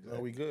like, nah, we good.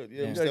 Are we good?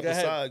 Yeah, Yeah. we step Go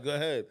ahead. aside. Go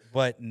ahead.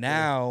 But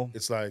now,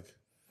 It's like,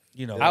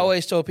 you know, I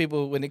always told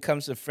people when it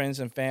comes to friends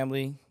and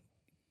family,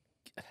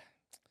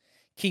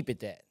 keep it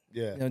that.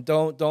 Yeah. You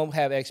know, don't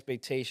have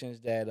expectations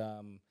that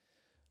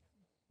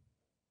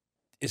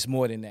it's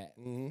more than that.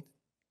 Mm-hmm.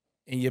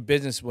 And your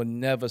business will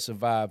never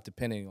survive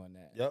depending on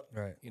that. Yep.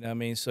 right. You know what I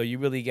mean? So you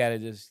really got to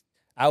just,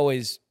 I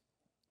always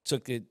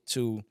took it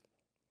to,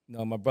 you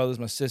know, my brothers,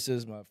 my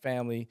sisters, my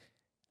family.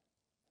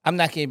 I'm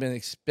not going to even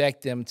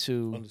expect them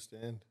to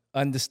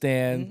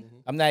understand. Mm-hmm.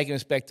 I'm not going to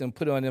expect them to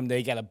put on them,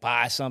 they got to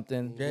buy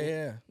something.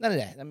 Yeah. None of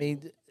that. I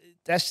mean,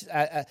 that's,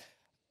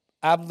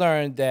 I've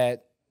learned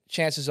that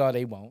chances are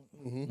they won't.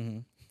 Mm-hmm.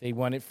 They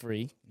want it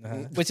free, Uh-huh.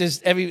 which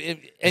is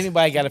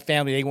everybody got a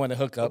family, they want to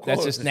hook up.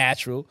 That's just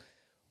natural.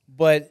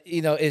 But,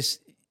 you know, it's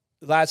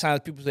a lot of times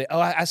people say,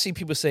 I see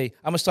people say,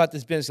 I'm going to start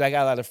this business. I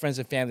got a lot of friends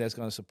and family that's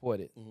going to support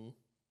it. Mm-hmm.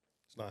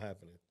 It's not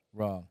happening.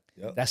 Wrong.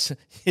 Yep. That's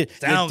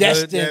Sounds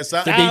destined good.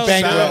 Yeah, to be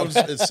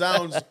bankrupt. it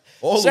sounds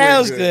all the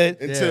Sounds way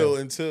good.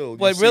 until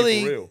But you see it for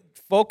really, real.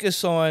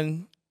 focus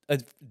on,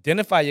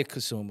 identify your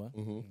consumer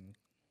Mm-hmm.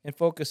 and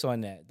focus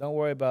on that. Don't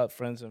worry about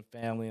friends and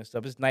family and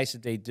stuff. It's nice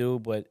that they do,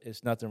 but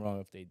it's nothing wrong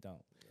if they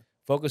don't.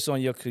 Focus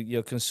on your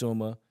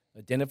consumer,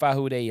 identify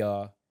who they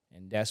are,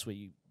 and that's where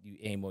you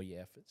aim all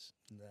your efforts.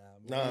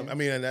 No, I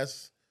mean, and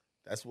that's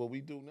what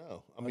we do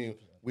now. I mean,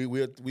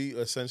 we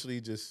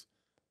essentially just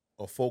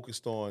are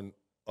focused on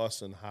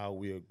us and how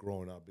we are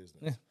growing our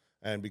business. Yeah.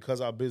 And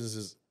because our business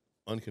is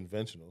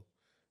unconventional,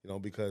 you know,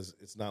 because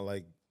it's not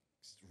like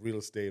real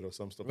estate or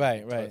some stuff.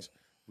 Right, we right. touch,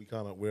 we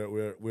kind of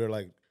we're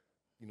like,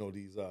 you know,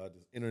 these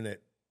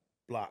internet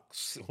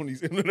blocks on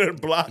these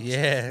internet blocks,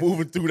 Yeah.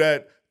 moving through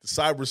that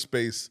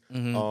cyberspace,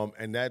 Mhm.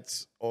 and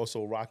that's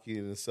also rocky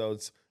in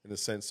itself in a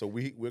sense. So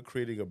we're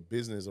creating a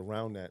business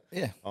around that.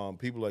 Yeah.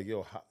 People like,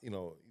 yo, you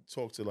know, you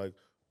talk to like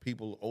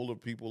people, older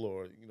people,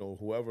 or you know,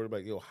 whoever,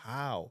 like, yo,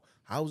 how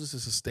is this a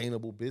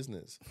sustainable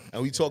business?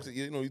 And we talk to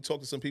you talk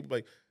to some people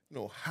like, you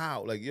know,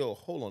 how, like, yo,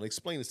 hold on,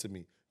 explain this to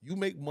me. You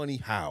make money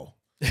how?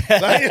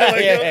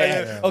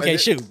 Yeah. Okay,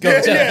 shoot, go.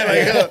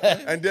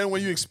 And then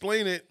when you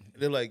explain it,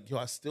 they're like, yo,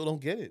 I still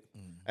don't get it.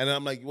 And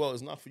I'm like, well,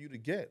 it's not for you to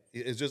get.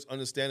 It's just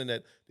understanding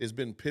that there's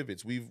been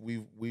pivots. We've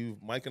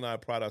Mike and I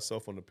pride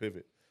ourselves on the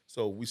pivot.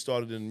 So we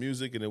started in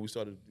music, and then we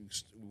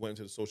went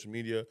into the social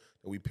media, and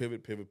we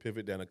pivot.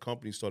 Then the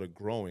company started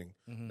growing.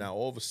 Now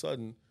all of a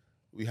sudden,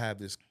 we have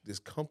this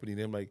company.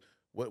 And I'm like,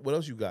 what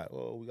else you got?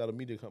 Oh, we got a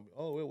media company.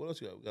 Oh, wait, what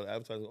else you got? We got an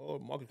advertising. Oh,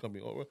 marketing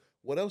company. Oh,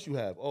 what else you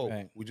have? Oh,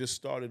 Right. we just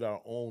started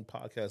our own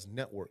podcast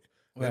network.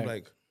 And I'm Right.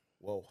 like,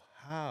 well,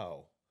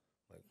 how?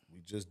 Like, we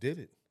just did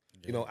it.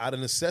 You know, out of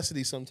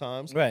necessity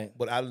sometimes. Right.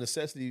 But out of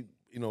necessity,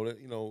 what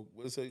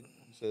is it?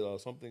 You said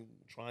something.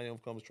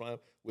 Triumph comes triumph.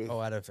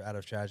 Out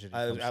of tragedy.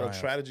 Out comes of triumph.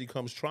 tragedy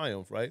comes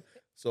triumph, right?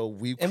 So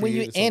we And when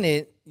you're created in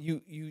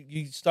something. it,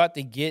 you start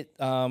to get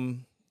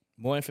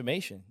more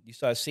information. You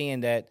start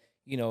seeing that,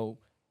 you know,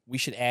 we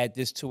should add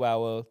this to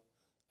our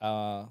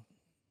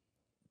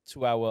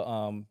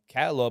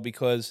catalog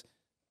because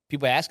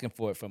people are asking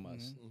for it from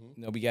us.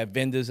 You know, we got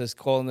vendors that's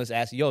calling us,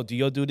 asking, yo, do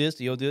y'all do this?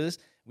 Do y'all do this?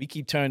 We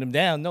keep turning them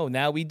down. No,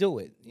 now we do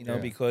it, you know,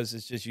 Yeah. because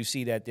it's just you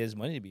see that there's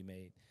money to be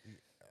made.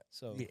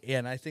 So, Yeah,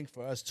 and I think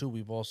for us too,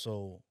 we've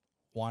also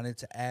wanted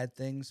to add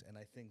things, and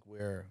I think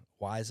we're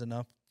wise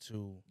enough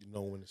to You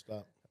know when to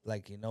stop.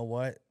 like, you know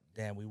what?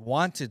 Damn, we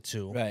wanted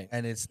to, Right.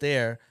 and it's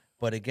there.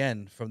 But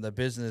again, from the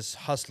business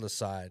hustler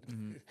side,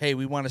 hey,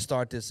 we want to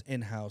start this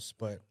in house,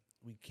 but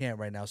we can't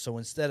right now. So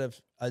instead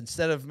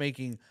of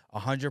making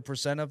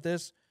 100% of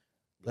this,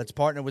 let's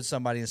partner with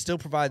somebody and still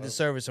provide the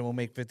service, and we'll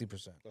make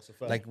 50%. That's a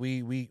fact. Like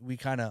we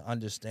kind of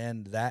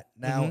understand that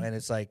now, Mhm. and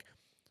it's like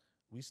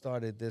we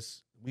started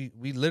this.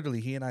 We literally,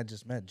 he and I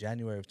just met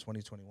January of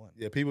 2021.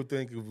 Yeah, people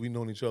think we've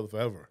known each other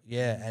forever.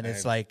 Yeah, and it's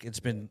And- like it's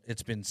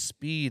been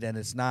speed, and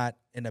it's not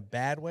in a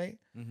bad way,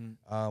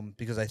 mhm.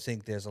 because I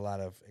think there's a lot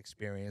of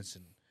experience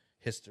and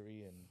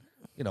history, and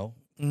you know,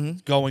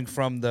 Mhm. going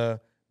from the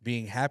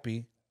being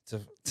happy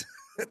to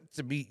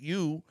to meet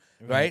you,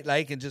 right?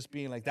 Like, and just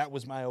being like that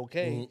was my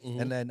okay,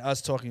 and then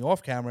us talking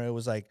off camera, it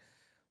was like,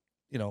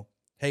 you know,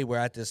 hey, we're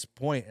at this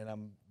point, and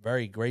I'm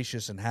very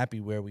gracious and happy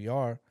where we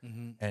are,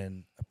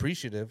 and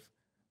appreciative.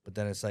 But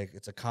then it's like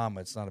it's a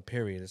comma, it's not a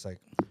period. It's like,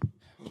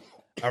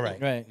 all right,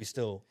 Right. we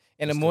still.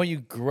 And the more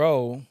you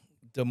grow,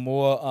 the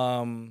more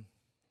I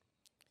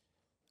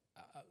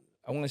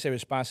want to say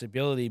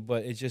responsibility,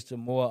 but it's just the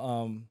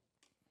more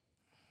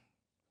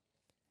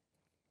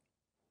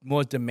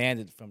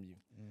demanded from you.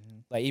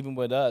 Like even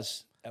with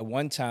us, at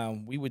one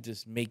time we would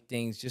just make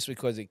things just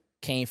because it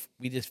came.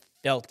 We just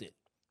felt it.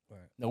 Right.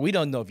 No, we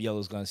don't know if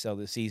Yellow's going to sell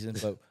this season,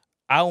 but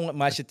I want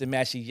my shit to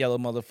match these yellow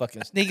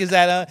motherfucking sneakers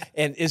that are,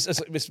 and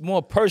it's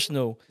more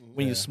personal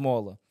when you're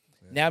smaller.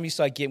 Now you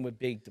start getting with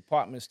big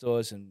department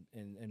stores and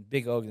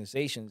big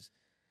organizations,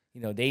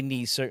 you know, they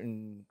need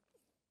certain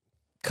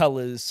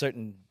colors,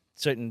 certain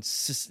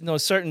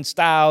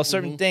styles,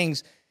 certain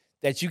things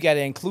that you got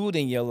to include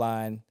in your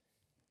line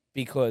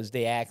because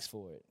they ask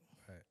for it.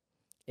 Right.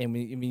 And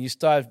when you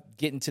start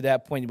getting to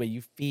that point where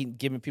you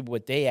giving people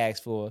what they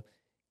ask for,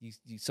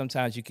 you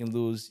sometimes you can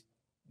lose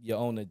your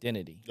own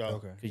identity. Yeah.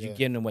 Okay. Because you're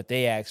giving them what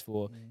they asked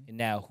for, and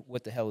now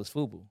what the hell is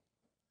FUBU?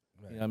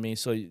 Right. You know what I mean?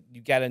 So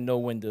you got to know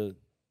when to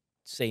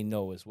say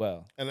no as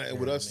well. And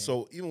with us,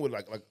 so even with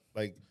like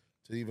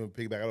to even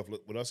piggyback off,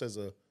 look, with us as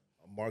a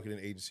marketing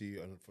agency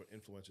and for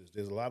influencers,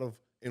 there's a lot of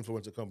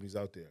influencer companies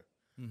out there,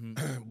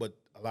 but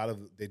a lot of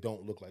they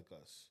don't look like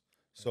us.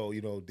 So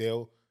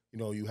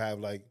you have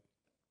like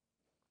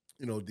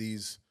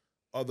these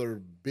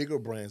other bigger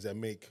brands that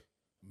make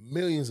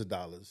millions of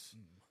dollars,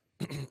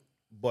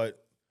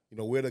 but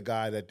we're the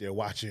guy that they're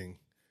watching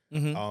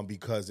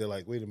because they're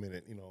like, wait a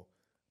minute,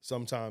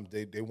 sometimes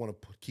they want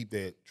to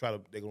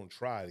they're going to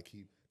try to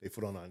keep their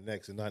foot on our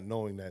necks and not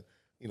knowing that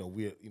we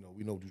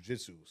know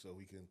jujitsu, so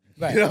we can,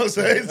 right. You know what I'm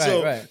saying?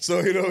 Right.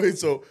 So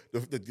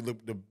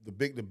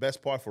the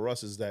best part for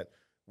us is that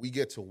we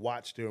get to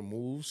watch their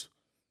moves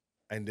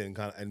and then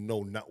and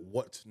know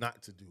what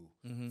not to do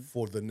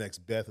for the next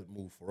best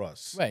move for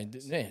us. Right.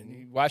 Yeah.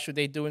 You watch what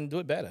they do and do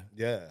it better.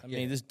 Yeah. I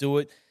mean, just do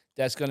it.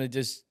 That's gonna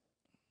just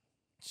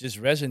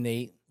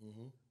resonate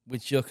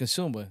with your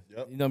consumer.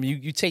 Yep. You know, what I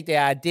mean, you take the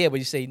idea, but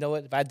you say, you know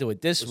what? If I do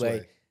it this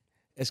way,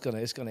 it's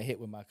gonna hit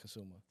with my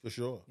consumer For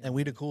sure. And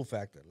we the cool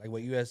factor, like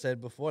what you had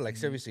said before. Like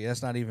seriously,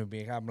 that's not even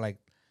being. I'm like,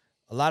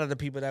 a lot of the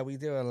people that we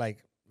deal are like,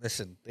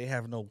 listen, they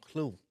have no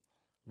clue.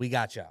 We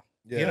got y'all.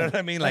 Yeah. You know what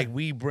I mean? Like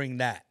we bring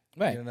that.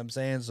 Right. You know what I'm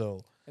saying?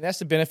 So and that's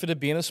the benefit of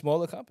being a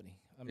smaller company.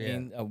 I Yeah.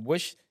 mean, I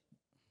wish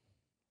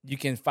you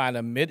can find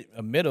a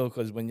middle,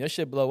 because when your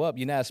shit blow up,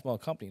 you're not a small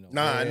company no more.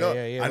 Nah, I know.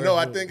 yeah, I know.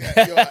 I we're think.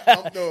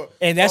 I'm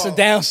And that's the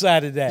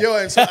downside of that. Yo,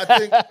 and so I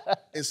think,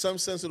 in some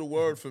sense of the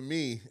word, for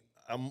me,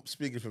 I'm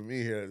speaking for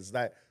me here. It's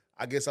that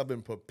I guess I've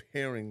been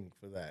preparing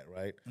for that,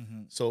 right?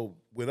 So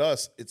with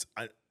us, it's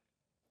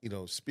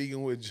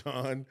speaking with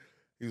John,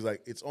 he was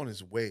like, it's on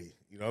his way.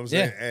 You know what I'm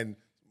saying? Yeah. And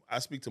I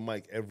speak to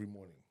Mike every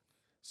morning,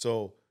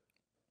 so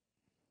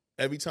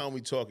every time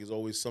we talk, is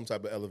always some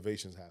type of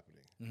elevations happening.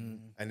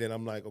 And then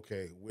I'm like,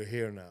 okay, we're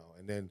here now.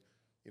 And then,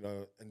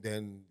 and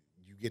then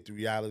you get the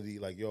reality,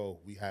 like, yo,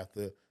 we have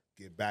to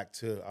get back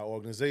to our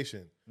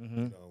organization.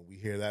 We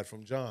hear that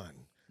from John.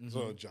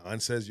 So John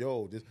says,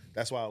 yo,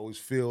 that's why I always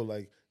feel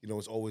like,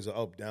 it's always an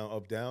up,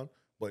 down.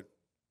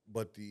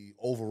 But the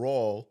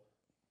overall,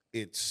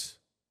 it's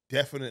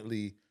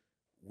definitely,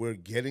 we're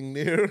getting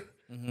there.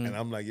 And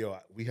I'm like, yo,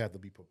 we have to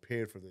be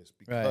prepared for this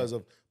because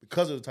of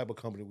the type of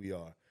company we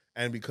are.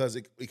 And because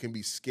it can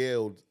be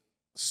scaled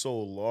so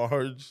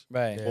large,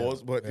 Right.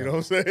 But you know what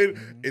I'm saying?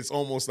 It's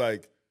almost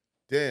like,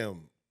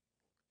 damn,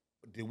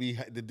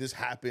 did this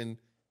happen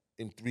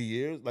in 3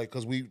 years? Like,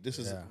 because we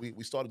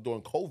started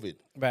during COVID.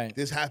 Right.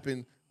 This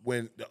happened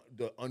when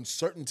the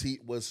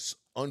uncertainty was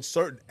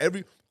uncertain.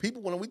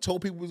 When we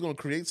told people we was going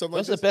to create something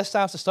Those like are the this, best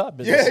times to start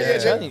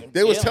business.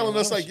 they was telling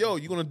us like, yo,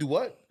 you going to do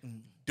what?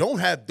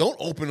 Don't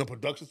open a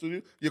production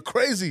studio. You're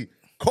crazy.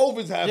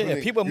 COVID's happening.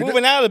 Yeah, people are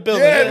moving out of the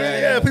building.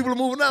 Yeah, people are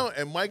moving out.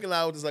 And Mike and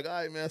I were just like, all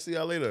right, man, see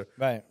y'all later.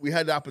 Right. We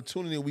had the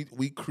opportunity.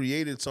 We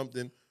created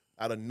something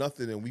out of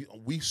nothing, and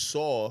we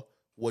saw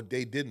what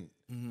they didn't.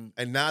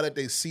 And now that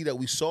they see that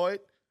we saw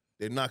it,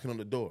 they're knocking on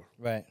the door.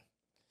 Right.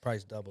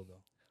 price double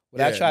though.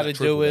 What I try not to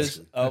triple, do is,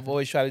 actually. I've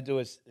always tried to do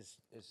is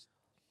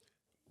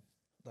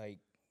like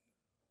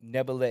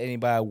never let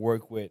anybody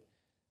work with.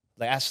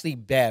 Like, I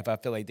sleep bad if I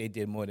feel like they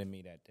did more than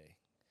me that day.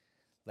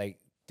 Like,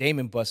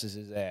 Damon busts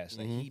his ass.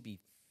 Like, he be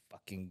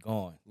fucking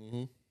gone.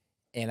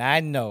 And I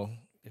know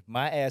if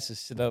my ass is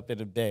sit up in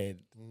the bed,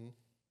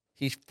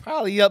 he's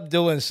probably up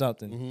doing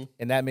something.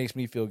 And that makes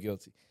me feel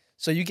guilty.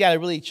 So you got to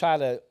really try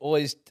to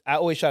I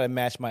always try to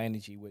match my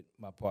energy with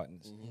my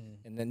partners.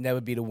 And then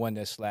never be the one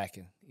that's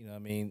slacking. You know what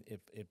I mean?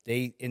 If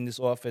they in this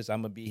office,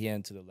 I'm going to be here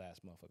until the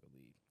last motherfucker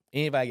leave.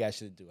 Anybody got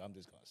shit to do, I'm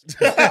just going to say,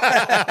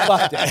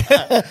 fuck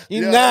that.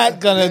 You're not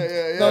going to,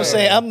 you know what I'm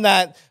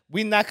saying?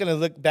 We're not going to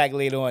look back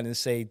later on and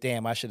say,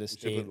 damn, I should have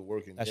stayed.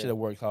 I should have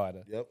worked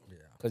harder. Yep.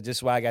 Because this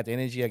is why I got the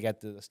energy. I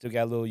still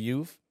got a little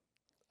youth.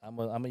 I'm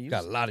a youth.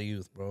 Got a lot of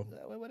youth, bro.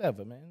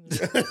 Whatever, man.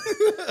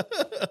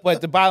 But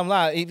the bottom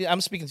line,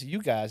 I'm speaking to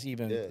you guys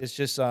even, it's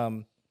just,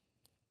 don't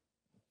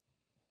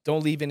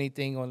leave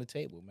anything on the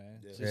table,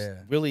 man.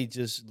 Really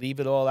just leave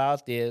it all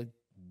out there.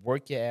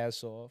 Work your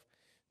ass off.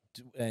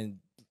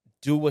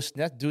 Do what's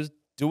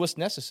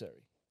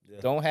necessary. Yeah.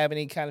 Don't have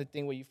any kind of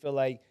thing where you feel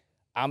like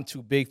I'm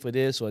too big for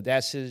this or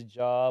that's his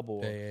job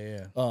or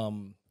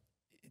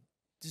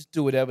just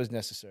do whatever's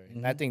necessary.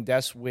 And I think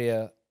that's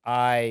where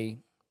that's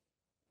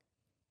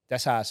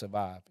how I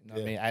survived. You know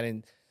what I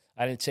mean?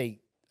 I didn't take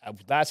a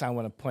lot of time I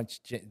want to punch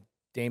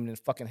Damon in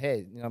the fucking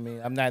head. You know what I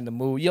mean? I'm not in the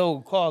mood.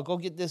 Yo, Carl, go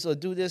get this or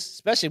do this,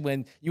 especially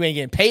when you ain't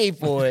getting paid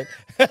for it.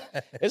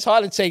 It's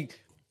hard to take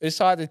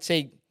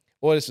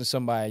orders from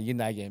somebody you're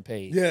not getting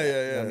paid. Yeah. You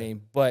know what I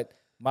mean? But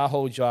my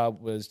whole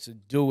job was to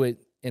do it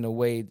in a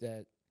way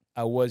that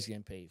I was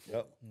getting paid for.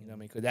 Yep. You know what I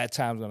mean? Because that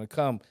time's gonna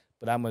come,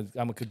 but I'm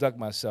gonna conduct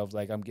myself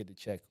like I'm getting the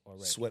check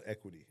already. Sweat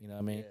equity. You know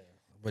what I mean? Yeah.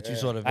 But you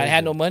sort of I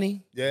had no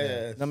money. Yeah. You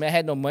know what I mean, I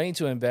had no money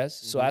to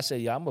invest, so I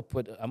said, "Yeah, I'm gonna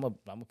put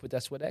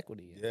that sweat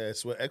equity in." Yeah,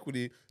 sweat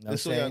equity. Know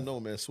This what I'm way I saying?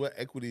 know, man. Sweat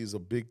equity is a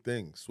big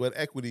thing. Sweat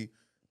equity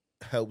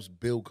helps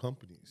build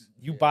companies.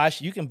 You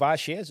can buy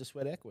shares of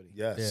Sweat Equity.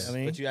 Yes. Yeah, I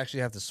mean- but you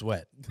actually have to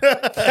sweat.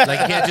 Like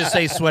you can't just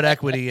say sweat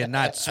equity and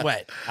not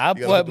sweat. I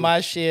gotta bought do-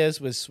 my shares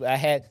with. I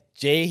had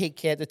Jay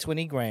had the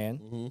 20 grand.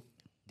 Mm-hmm.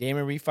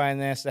 Damon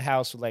refinanced the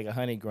house with like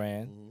 100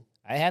 grand.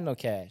 I had no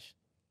cash,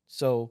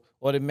 so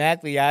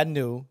automatically I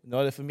knew in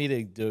order for me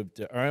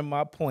to earn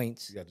my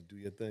points, You got to do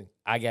your thing.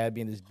 I gotta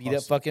be in this beat up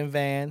Hustle. fucking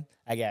van.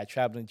 I gotta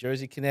travel in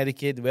Jersey,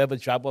 Connecticut, wherever,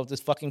 drop off this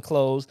fucking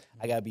clothes.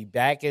 I gotta be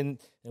back and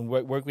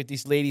work with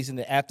these ladies in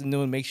the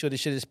afternoon, make sure the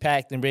shit is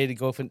packed and ready to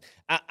go.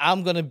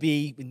 I'm gonna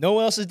be, if no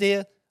one else is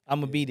there,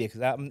 I'm gonna be there.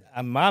 Because I'm,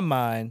 in my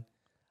mind,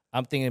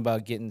 I'm thinking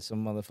about getting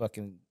some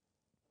motherfucking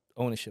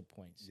ownership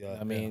points. You know Yeah,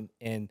 what I mean?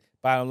 And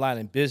bottom line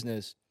in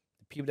business,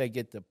 the people that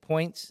get the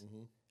points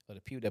are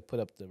the people that put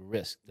up the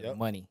risk, the Yep.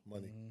 money.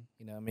 Money.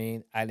 You know what I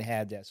mean? I didn't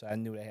have that, so I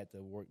knew I had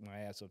to work my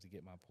ass off to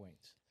get my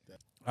points. All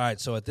right,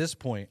 so at this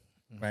point,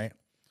 right,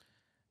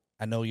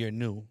 I know you're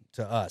new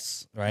to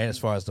us, right, as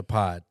far as the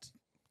pod.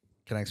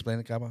 Can I explain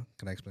it, Kaba?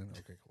 Can I explain it?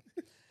 Okay,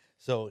 cool.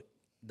 So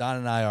Don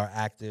and I are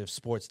active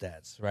sports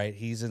dads, right?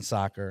 He's in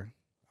soccer.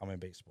 I'm in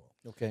baseball.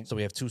 Okay. So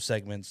we have two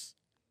segments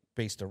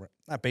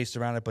not based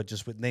around it, but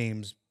just with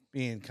names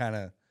being kind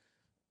of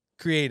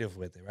creative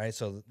with it, right?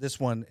 So this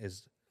one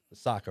is the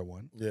soccer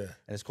one, Yeah. and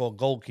it's called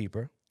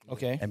Goalkeeper.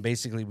 Okay. And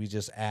basically, we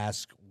just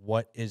ask,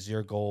 what is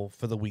your goal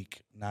for the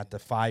week? Not the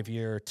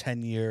 5-year,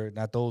 10-year,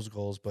 not those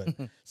goals, but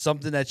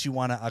something that you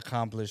want to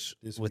accomplish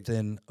This week.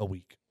 within a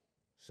week.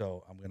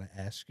 So I'm going to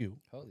ask you.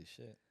 Holy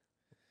shit.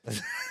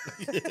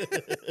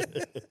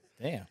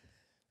 Damn.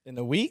 In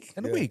a week?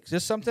 In a week,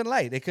 just something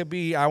light. It could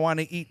be, I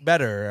want to eat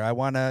better. I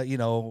want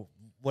to,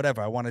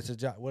 whatever. I want it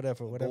to,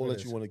 whatever Goal it that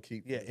is. you want to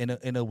keep. Yeah,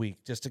 in a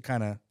week, just to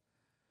kind of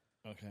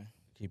Okay.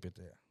 keep it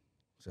there.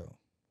 So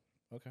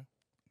Okay.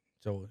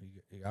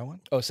 you got one?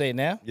 Oh, say it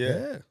now?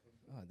 Yeah.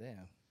 Oh,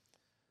 damn.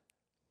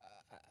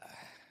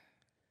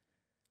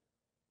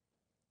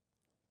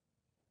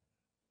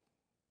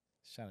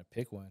 Just trying to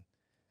pick one.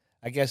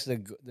 I guess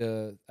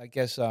the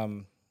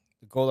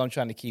goal I'm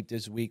trying to keep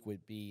this week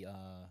would be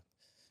a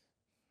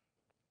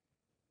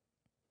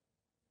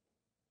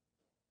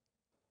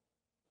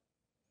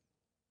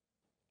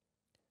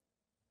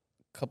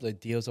couple of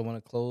deals I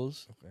want to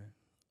close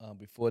Okay.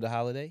 before the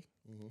holiday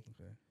Mm-hmm.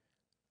 Okay.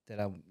 that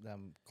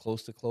I'm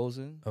close to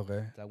closing.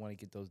 Okay. I want to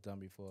get those done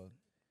before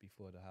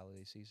the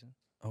holiday season.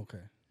 Okay.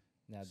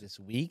 Now this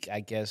week, I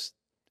guess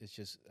it's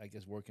just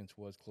working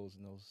towards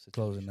closing those situations.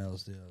 Closing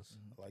those deals.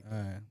 I like All that.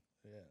 right.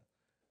 Yeah.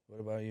 What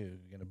about you?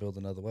 You gonna build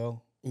another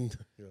well? Yo.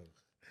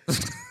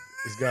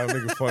 This guy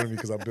making fun of me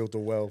because I built a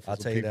well. For I'll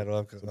some tell you people, that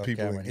off some people in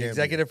camera. He Gambia.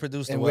 executive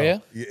produced the And well.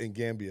 where? Yeah, in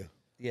Gambia.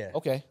 Yeah.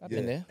 Okay, I've been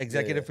Yeah. there.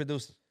 Executive Yeah.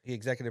 produced. He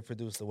executive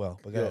produced the well.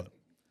 But go Yeah. ahead.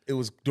 It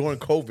was during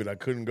COVID. I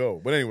couldn't go.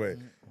 But anyway,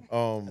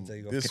 tell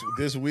you, go.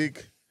 this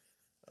week,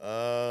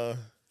 I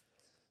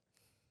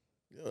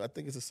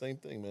think it's the same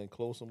thing, man.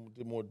 Close some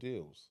more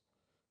deals.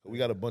 We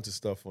got a bunch of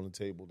stuff on the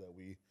table that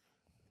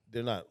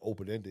they're not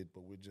open ended,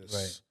 but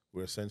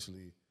we're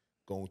essentially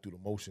going through the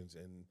motions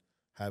and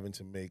having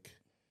to make,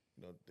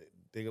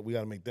 we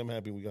got to make them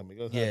happy. We got to make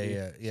us happy.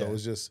 Yeah. So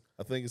it's just,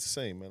 I think it's the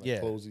same, man. Yeah.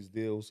 Close these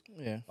deals.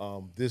 Yeah.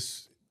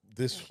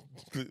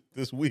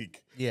 This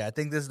week. Yeah, I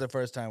think this is the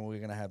first time we're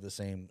gonna have the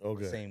same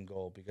Okay. same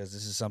goal, because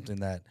this is something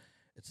that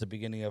it's the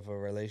beginning of a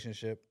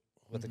relationship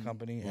with the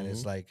company, and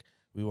it's like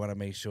we want to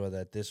make sure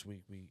that this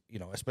week we,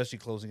 especially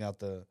closing out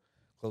the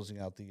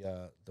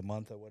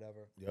month or whatever.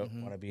 Yep.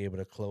 Want to be able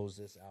to close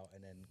this out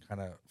and then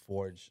kind of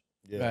forge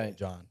Yeah. Right.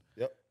 John.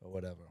 Yep. Or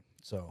whatever.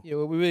 So Yeah,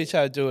 what we really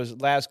try to do is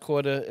last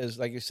quarter is,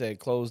 like you said,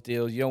 close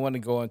deals. You don't want to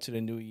go into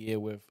the new year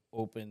with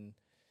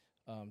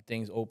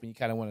things open. You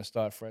kind of want to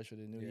start fresh with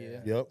the new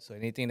year. Yep. So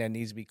anything that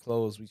needs to be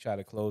closed, we try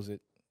to close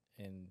it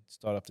and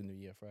start off the new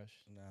year fresh.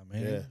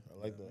 man. Yeah,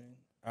 I like that.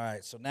 All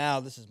right, so now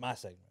this is my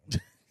segment,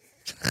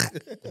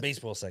 the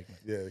baseball segment.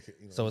 Yeah.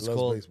 So it's he loves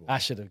called- baseball. I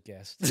should have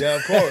guessed. Yeah,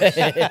 of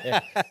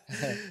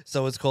course.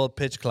 So it's called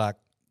pitch clock.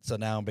 So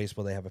now in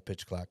baseball they have a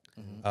pitch clock.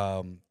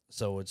 Mm-hmm.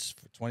 So it's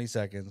for 20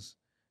 seconds.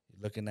 You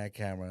look in that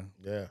camera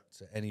Yeah.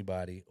 to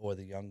anybody, or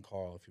the young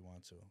Carl if you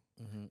want to.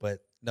 Mhm. But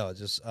no,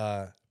 just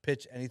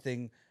pitch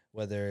anything,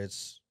 whether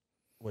it's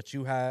what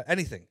you have,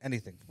 anything,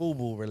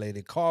 FUBU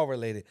related, Carl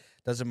related,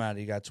 doesn't matter.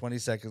 You got 20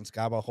 seconds.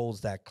 Gaba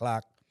holds that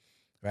clock,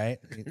 right?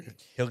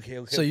 He'll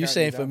So you count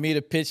saying for down. me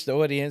to pitch the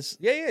audience?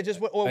 Yeah,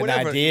 just or An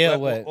whatever. idea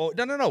or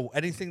No.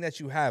 Anything that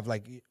you have,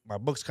 like my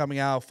book's coming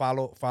out.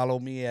 Follow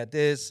me at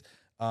this.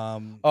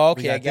 Oh,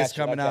 okay, we I got this got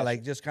you, I coming got out. you.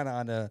 Like just kind of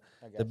on the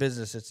got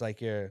business. It's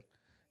like your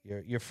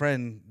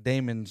friend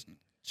Damon's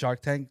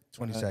Shark Tank.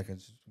 20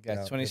 seconds. Got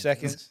Yeah, 20 pitch.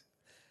 seconds.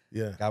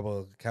 Yeah. Gaba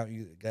will count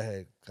you. Go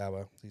ahead,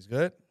 Gaba. He's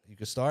good. You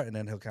can start, and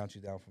then he'll count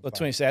you down from Well, 5.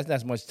 20 seconds,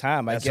 that's much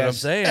time. That's I guess. what I'm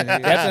saying.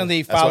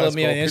 Definitely That's why follow it's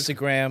me on called pitch-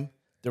 Instagram,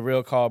 The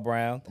Real Carl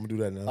Brown. I'm gonna do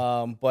that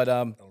now.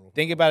 But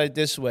think about it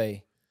this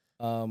way: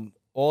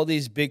 all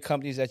these big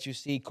companies that you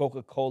see,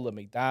 Coca-Cola,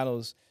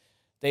 McDonald's,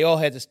 they all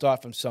had to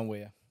start from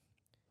somewhere,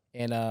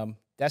 and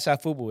that's how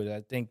FUBU is.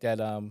 I think that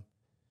in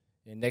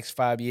the next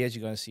 5 years,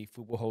 you're going to see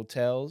FUBU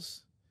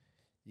hotels.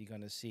 You're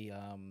going to see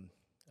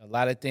A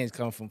lot of things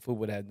come from food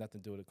that had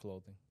nothing to do with the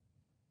clothing.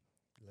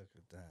 Look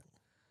at that.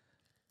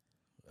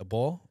 A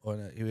ball or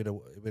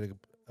no,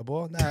 a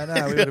ball?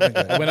 Nah, we would have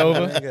been good. Went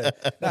over? We good.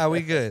 Nah,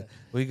 we good.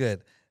 We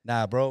good.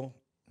 Nah, bro.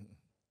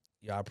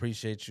 Yeah, I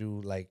appreciate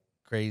you like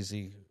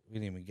crazy. We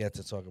didn't even get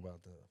to talk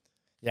about the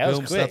Yeah, that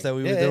film was quick. stuff that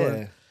we were Yeah,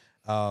 doing.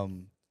 yeah.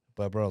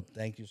 But bro,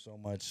 thank you so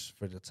much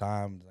for the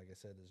time. Like I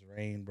said, this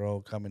rain,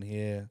 bro, coming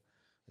here.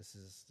 This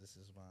is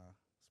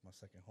my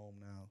second home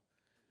now.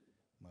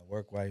 My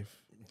work wife.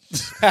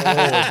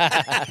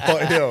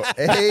 Oh, yo,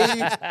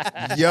 hey,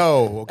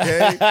 yo,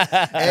 okay,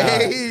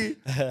 hey,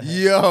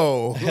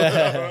 yo.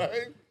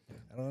 Right?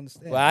 I don't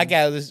understand. Well, I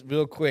got this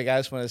real quick. I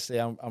just want to say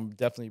I'm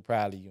definitely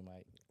proud of you,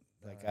 Mike.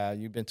 Like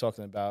you've been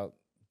talking about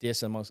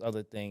this amongst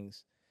other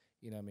things,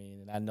 you know what I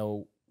mean? And I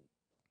know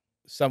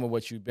some of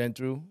what you've been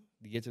through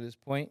to get to this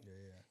point.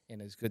 Yeah.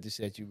 And it's good to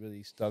see that you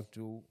really stuck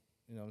through,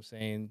 you know what I'm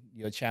saying,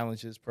 your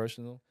challenges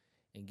personal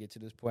and get to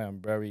this point. I'm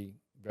very,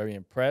 very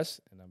impressed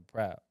and I'm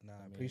proud. Nah,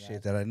 I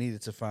appreciate that. I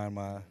needed to find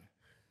my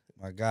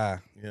guy.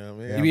 You know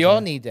what I Yeah, mean? We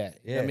all need that.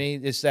 You know Yeah. what I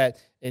mean? It's that,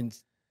 and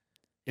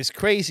it's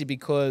crazy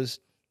because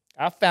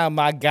I found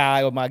my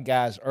guy or my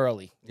guys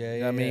early. Yeah, You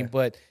know what I mean?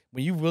 But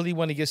when you really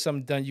want to get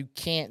something done, you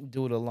can't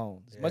do it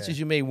alone. As much Yeah. as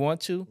you may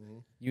want to,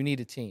 Mhm. you need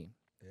a team.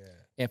 Yeah.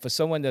 And for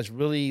someone that's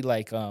really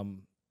like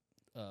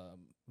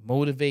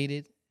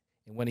motivated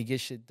and when he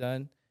gets shit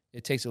done,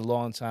 it takes a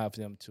long time for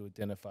them to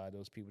identify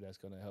those people that's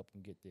going to help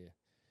them get there.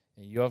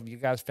 And you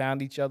guys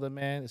found each other,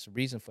 man. It's a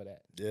reason for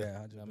that. Yeah. You know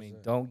what I mean,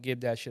 don't give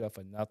that shit up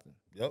for nothing.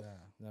 Yep. You know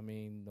what I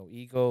mean, no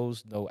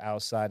egos, no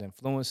outside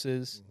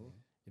influences. Mhm.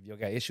 If you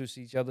got issues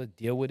with each other,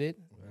 deal with it.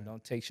 Right.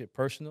 Don't take shit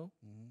personal.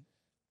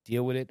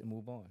 Deal with it and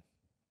move on.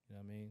 You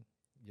know what I mean?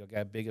 You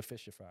got bigger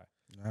fish to fry.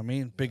 You know what I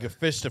mean? Bigger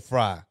fish to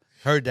fry.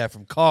 Heard that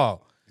from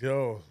Carl.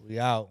 Yo, We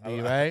out, B,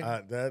 I-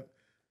 right?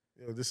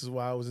 this is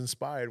why I was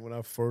inspired when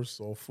I first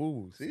saw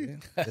food. See,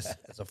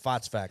 It's a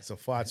Fox fact. it's a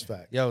Fox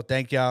fact. Yo,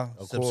 thank y'all.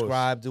 Of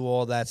Subscribe, do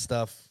all that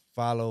stuff.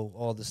 Follow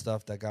all the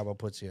stuff that Gabo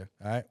puts here.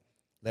 All right?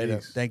 Later.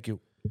 Peace. Thank you.